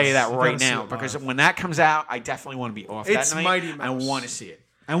watch. I'll Yes. tell you that You right gotta see now. it Because live. when that comes out, I definitely want to be off It's that night. Mighty I Mouse. want to see it.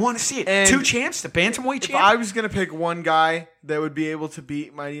 I want to see it. And 2 champs, the bantamweight If champ. I was gonna pick one guy that would be able to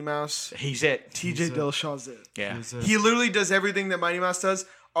beat Mighty Mouse, He's it. TJ it. Dillashaw's it. Yeah. He literally does everything that Mighty Mouse does,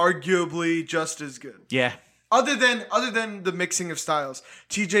 arguably just as good. Yeah. Other than the mixing of styles,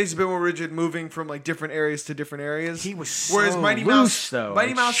 TJ's a bit more rigid, moving from like different areas to different areas. He was whereas so Mighty loose, Mouse, though.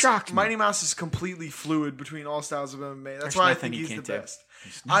 Mighty It Mouse, shocked me. Mighty Mouse is completely fluid between all styles of MMA. That's There's why I nothing think he he's the can't do. best.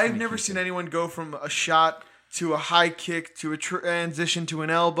 There's nothing I've he never can't seen do. anyone go from a shot to a high kick to a transition to an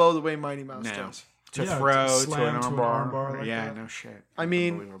elbow the way Mighty Mouse No. does. To Yeah, throw, to to slam an to an armbar. armbar like Yeah, that. no shit. I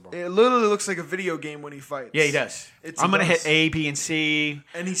mean, Unbelievable. it literally looks like a video game when he fights. Yeah, he does. It's I'm going to hit nuts. A, B, and C.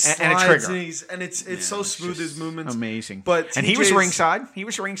 And he and slides a trigger. it's so It's smooth just his movements. Amazing. But and he was TJ's ringside. He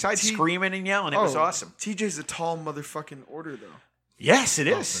was ringside screaming and yelling. It was awesome. TJ's a tall motherfucking order though. Yes, it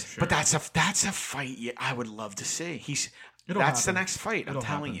is. for sure. But that's a fight I would love to see. It'll That's the happen. next fight. I'm It'll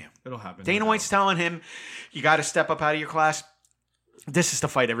telling happen. you. It'll happen. Dana no White's doubt. telling him, you got to step up out of your class. This is the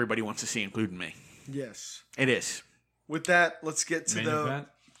fight everybody wants to see, including me. Yes. It is. With that, let's get to Main the event.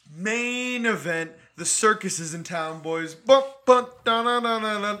 main event. The circus is in town, boys.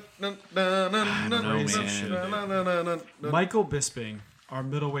 Michael Bisping, our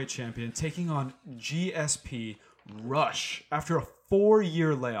middleweight champion, taking on GSP Rush after a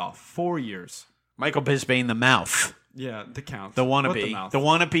 4-year layoff. 4 years. Michael Bisping, the mouth. Yeah, the count. The What wannabe. mouth? The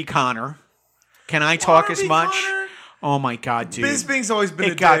wannabe Connor. Can I talk as Wannabe much? Connor? Oh my God, dude. Bisping's always been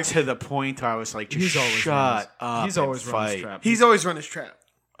It a got dick. to the point where I was like, just He's always shut up. He's always and run his fight. trap. He's always run his trap.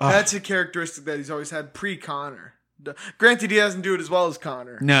 That's a characteristic that he's always had pre-Connor. Granted, he doesn't do it as well as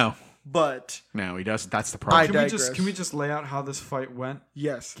Connor, No, but he doesn't. That's the I problem. digress. Can we just lay out how this fight went?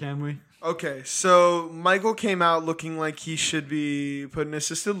 yes. Can we? Okay, so Michael came out looking like he should be put in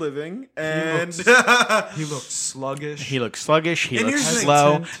assisted living, and He looked sluggish. He looked sluggish. He And looked here's the thing,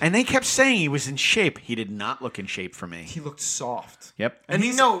 slow. Tent. And they kept saying he was in shape. He did not look in shape for me. He looked soft. Yep. and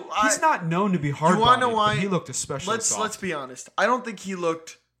he's he's not known to be hard. You wanna know why? He looked especially let's soft. be honest. I don't think he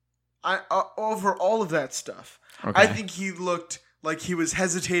looked. Over all of that stuff, Okay. I think he looked like he was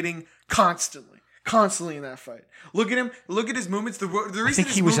hesitating constantly in that fight. Look at him. Look at his movements. The reason I think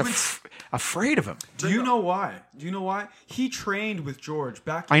his he was movements, afraid of him. Do you know why? He trained with George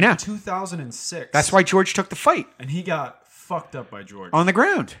back I in know. 2006. That's why George took the fight And he got fucked up by George on the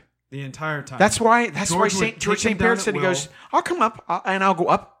ground. the entire time. That's why George would George take him St. Pierre down said, at he goes, will. I'll come up and I'll go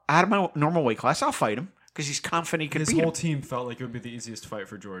up out of my normal weight class. I'll fight him because he's confident he could His beat whole him. team felt like it would be the easiest fight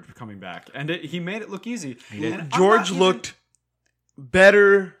for George coming back, and he made it look easy. did. And I'm George not even- looked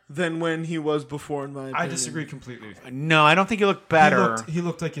better than when he was before. In my opinion, I disagree completely. No, I don't think he looked better. He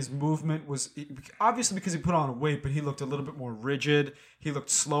looked like his movement was obviously because he put on weight, but he looked a little bit more rigid. He looked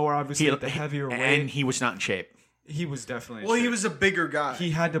slower, obviously, with the heavier weight. And he was not in shape. He was definitely. Well, he shape. was a bigger guy.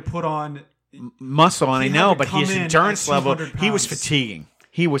 He had to put on. Muscle, and I He know, had to but come his in endurance at level, 200 he was pounds. fatiguing.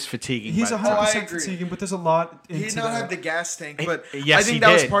 He was fatiguing. He's by the time. 100% I agree. fatiguing, but there's a lot. he did into not that. have the gas tank, but yes, I think he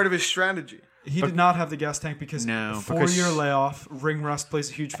that was did. part of his strategy. He did not have the gas tank because No, a because- 4-year layoff, ring rust plays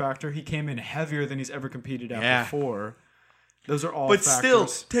a huge factor. He came in heavier than he's ever competed at Yeah. before. Those are all But still,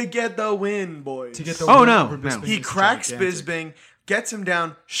 factors. to get the win, boys. To get the Oh, win no, over no. Bisping he is cracks gigantic. Bisping, gets him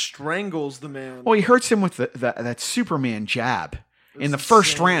down, strangles the man. Well, he hurts him with that Superman jab in the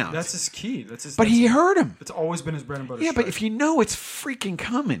first insane. round. That's his key. But but he hurt him. It's always been his bread and butter. Yeah, but strike. if you know it's freaking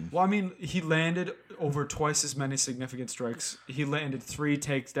coming. Well, I mean, he landed over twice as many significant strikes. He landed 3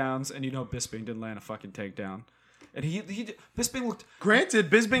 takedowns, and Bisping didn't land a fucking takedown. and Bisping looked. Granted,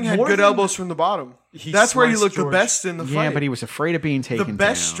 Bisping had More good than- elbows from the bottom. He That's where he sliced looked George. the best in the fight. Yeah, but he was afraid of being taken the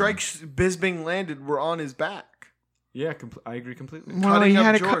best down. strikes Bisping landed were on his back. Yeah, I agree completely. Well, cutting he up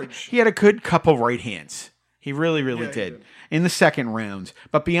had George. he had a good couple right hands. He really, really Yeah, he did. did. In the second round.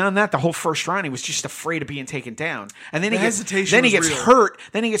 But beyond that, the whole first round, he was just afraid of being taken down. And then The he gets, hesitation then he was gets real. hurt.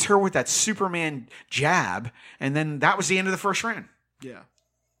 Then he gets hurt with that Superman jab. And then that was the end of the first round. Yeah.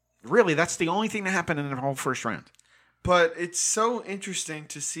 Really, that's the only thing that happened in the whole first round. But it's so interesting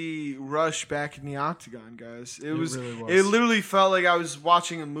to see Rush back in the octagon, guys. It was. really was. It literally felt like I was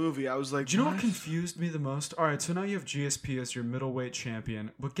watching a movie. I was like, Do you know what confused me the most? All right, so now you have GSP as your middleweight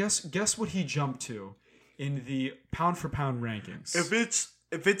champion, but guess what he jumped to in the pound for pound rankings?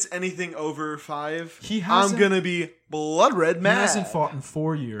 If it's anything over 5, He I'm hasn't- gonna be blood red he mad. hasn't fought in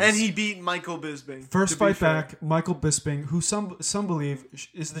 4 years, And he beat Michael Bisping. first to be fight fair. back, Michael Bisping, who some believe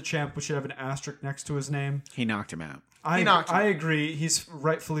is the champ, but should have an asterisk next to his name. He knocked him out. He knocked him I out. agree, he's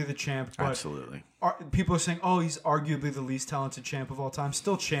rightfully the champ, but Absolutely. people are saying, oh, he's arguably the least talented champ of all time.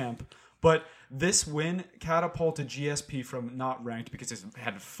 Still champ. But this win catapulted GSP from not ranked because he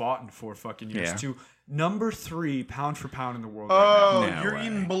hadn't fought in 4 fucking years Yeah. to number 3 pound for pound in the world Oh, right now. No you're way.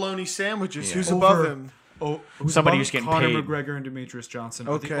 eating bologna sandwiches. Yeah. Who's above Over- him? Who's Somebody above who's getting Conor paid. McGregor and Demetrius Johnson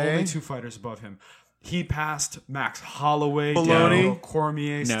are the Okay. only 2 fighters above him. He passed Max Holloway, Baloney. Daniel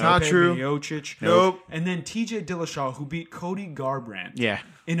Cormier, Stipe Not true. Miocic, Nope. and then TJ Dillashaw, who beat Cody Garbrandt Yeah.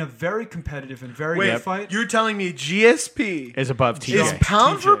 in a very competitive and very Wait, good fight. you're telling me GSP Is above is TJ.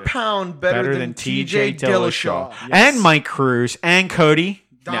 pound for TJ. pound better than TJ Dillashaw? And Mike Cruz and Cody.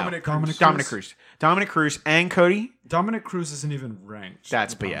 Dominic No. Cruz. Dominic Cruz and Cody. Dominic Cruz isn't even ranked.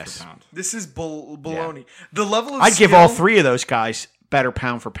 That's pound BS. for pound. This is baloney. The level of I'd give skill- all 3 of those guys better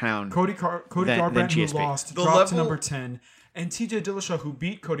pound for pound. Cody Than Garbrandt, who GSP. lost, The dropped to level- number 10. And TJ Dillashaw, who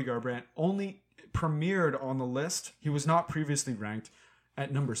beat Cody Garbrandt, only premiered on the list. He was not previously ranked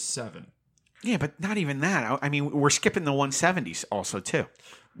at number 7. Yeah, but not even that. I mean, we're skipping the 170s also, too.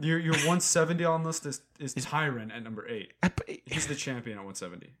 Your 170 on list is Tyron at number 8. He's the champion at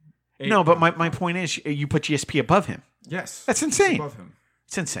 170. No, but my point is you put GSP above him. Yes. That's he's insane. above him.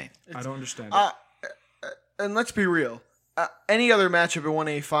 It's insane. I don't understand it. And let's be real. Any other matchup at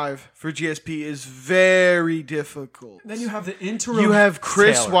 185 for GSP is very difficult. Then you have the interim. You have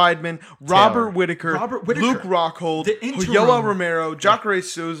Chris Taylor. Weidman, Robert Whitaker, Robert Whitaker. Luke Rockhold, The interim. Yoel Romero, Jacare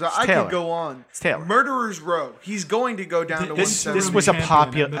Souza. I Taylor. could go on. It's Taylor. Murderer's Row. He's going to go down to This 170. was a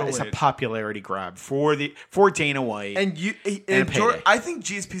champion at it's a middleweight. popularity grab for Dana White. And And a payday. I think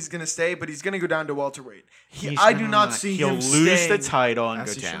GSP is going to stay, but he's going to go down to welterweight. He's I do gonna not see he'll him lose the staying. title and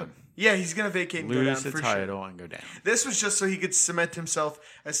As go he down. should. Yeah, he's going to vacate and go down Lose the for title sure. and go down. This was just so he could cement himself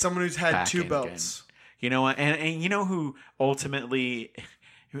as someone who's had Back 2 in belts. again. You know what? And you know who ultimately,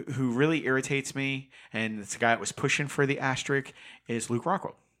 who really irritates me, and it's the guy that was pushing for the asterisk, is Luke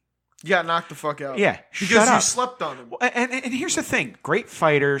Rockhold. You got knocked the fuck out. Yeah, because shut you up. slept on him. Well, and here's the thing: great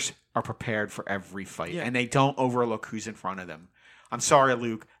fighters are prepared for every fight, Yeah. and they don't overlook who's in front of them. I'm sorry,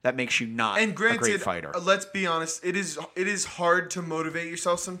 Luke. That makes you not And a great granted, fighter. let's be honest, it is hard to motivate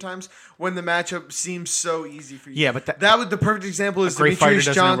yourself sometimes when the matchup seems so easy for you. Yeah, but that was the perfect example is great fighter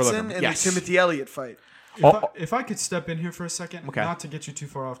Demetrius doesn't overlook Johnson him. and Yes. the Timothy Elliott fight. If I could step in here for a second, Okay. not to get you too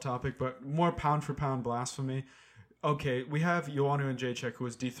far off topic, but more pound for pound blasphemy. Okay, we have Ioana Jędrzejczyk, who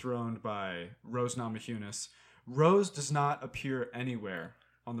was dethroned by Rose Namajunas. Rose does not appear anywhere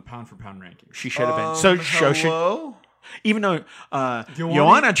on the pound for pound rankings. She should have been. So should, Hello? even though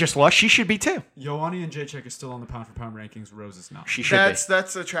Joanna just lost, she should be too. Ioana Jędrzejczyk is still on the pound for pound rankings. Rose is not. She should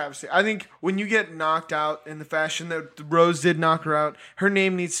That's a travesty. I think when you get knocked out in the fashion that Rose did knock her out, her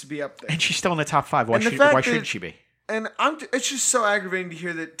name needs to be up there. be. And she's still in the top 5. Why And the fact why that- shouldn't she be? And it's just so aggravating to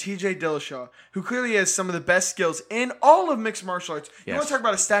hear that TJ Dillashaw, who clearly has some of the best skills in all of mixed martial arts, you Yes. want to talk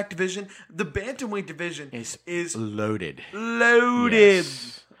about a stacked division? The bantamweight division is Loaded. loaded.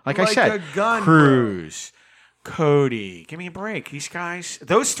 Yes. Like I said, a gun, Cruz, Cody. Give me a break. These guys,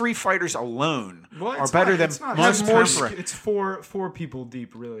 those 3 fighters alone are better than It's not most just more four- pound for- It's four people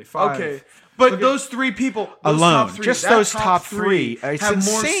deep, really. 5. Okay, but Look at- those 3 people those Alone, top three, just that those top 3, it's have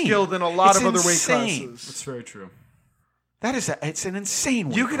more insane. skill than a lot It's of other weight insane. classes. It's very true. It's an insane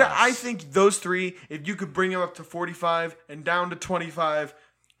weight You could, class. I think, those 3, if you could bring them up to 45 and down to 25,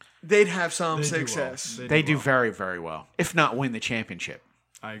 they'd have some They do well. success. They do well. very, very well. If not win the championship.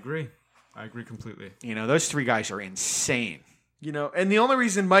 I agree. I agree completely. You know, those 3 guys are insane. You know, and the only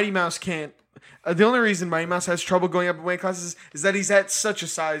reason Mighty Mouse has trouble going up in weight classes is that he's at such a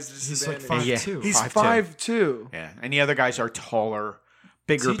size He's like disadvantage. 5'2". Yeah. He's 5'2". 5'2". Yeah. And the other guys are taller,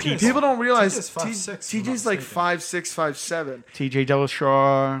 bigger TJ 's people. People don't realize TJ's 5'6", if I'm TJ's not like mistaken. 5'6", 5'7". TJ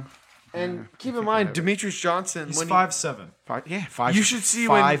Dillashaw. And keep in mind, Demetrius Johnson. He's when 5'7". Five. You should see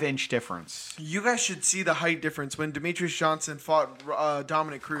 5-inch difference. you guys should see the height difference when Demetrius Johnson fought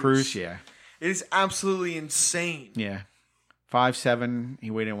Dominic Cruz. Cruz, yeah. It is absolutely insane. Yeah. 5'7". He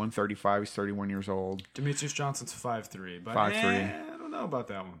weighed in 135. He's 31 years old. Demetrius Johnson's 5'3", but 5'3". I don't know about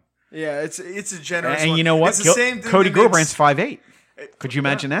that one. Yeah, it's a generous And one. you know what? It's the same thing Cody that makes- Garbrandt's 5'8". Could you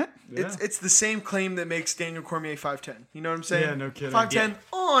imagine that? It's the same claim that makes Daniel Cormier 5'10". You know what I'm saying? Yeah, no kidding. 5'10"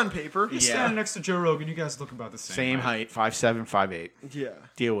 on paper. He's standing next to Joe Rogan. You guys look about the same. Same height, 5'7", 5'8". Yeah.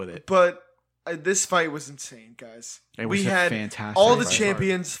 Deal with it. But this fight was insane, guys. It was we a had fantastic all the fight.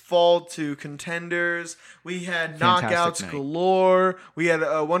 champions fall to contenders. We had Fantastic knockouts night. galore. We had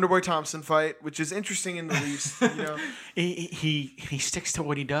a Wonderboy Thompson fight, which is interesting in the least. You know, He sticks to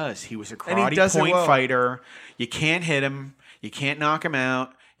what he does. He was a And he karate does it point well. fighter. You can't hit him. You can't knock him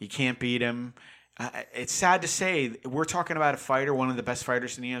out. You can't beat him. It's sad to say, we're talking about a fighter, one of the best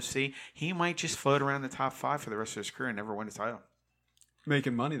fighters in the UFC. He might just float around the top 5 for the rest of his career and never win a title.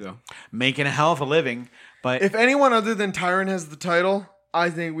 Making money though. Making a hell of a living, but if anyone other than Tyron has the title, I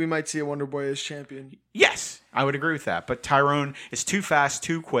think we might see a Wonderboy as champion. yes, I would agree with that. But Tyrone is too fast,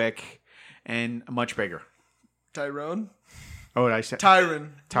 too quick, and much bigger. Tyrone? Oh, did I say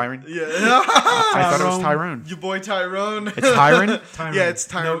Tyron. Tyron? Yeah. I thought it was Tyrone. Your boy Tyrone. It's Tyron? Yeah, it's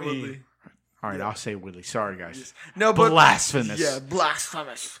Tyron No E. Woodley. All right, I'll say Woodley. Sorry, guys. No, but Blasphemous. Yeah,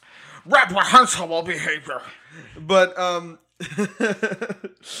 blasphemous. Reprehensible behavior. But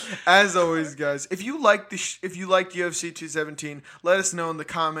as always, guys, if you liked UFC 217, let us know in the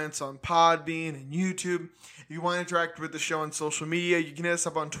comments on Podbean and YouTube. If you want to interact with the show on social media, you can hit us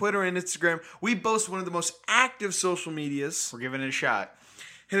up on Twitter and Instagram. We boast one of the most active social medias. We're giving it a shot.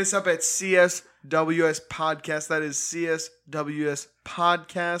 Hit us up at CSWS Podcast. That is CSWS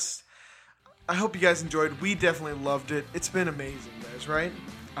Podcast. I hope you guys enjoyed. We definitely loved it. It's been amazing, guys, right?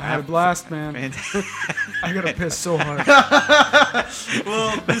 I had a blast, man. I gotta piss so hard.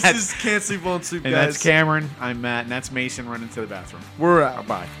 Well, this is Can't Sleep, Won't Sleep, And guys. that's Cameron. I'm Matt, and that's Mason running to the bathroom. We're out.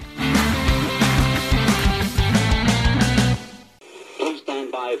 Bye. Please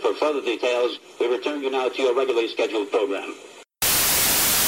stand by for further details. We return you now to your regularly scheduled program.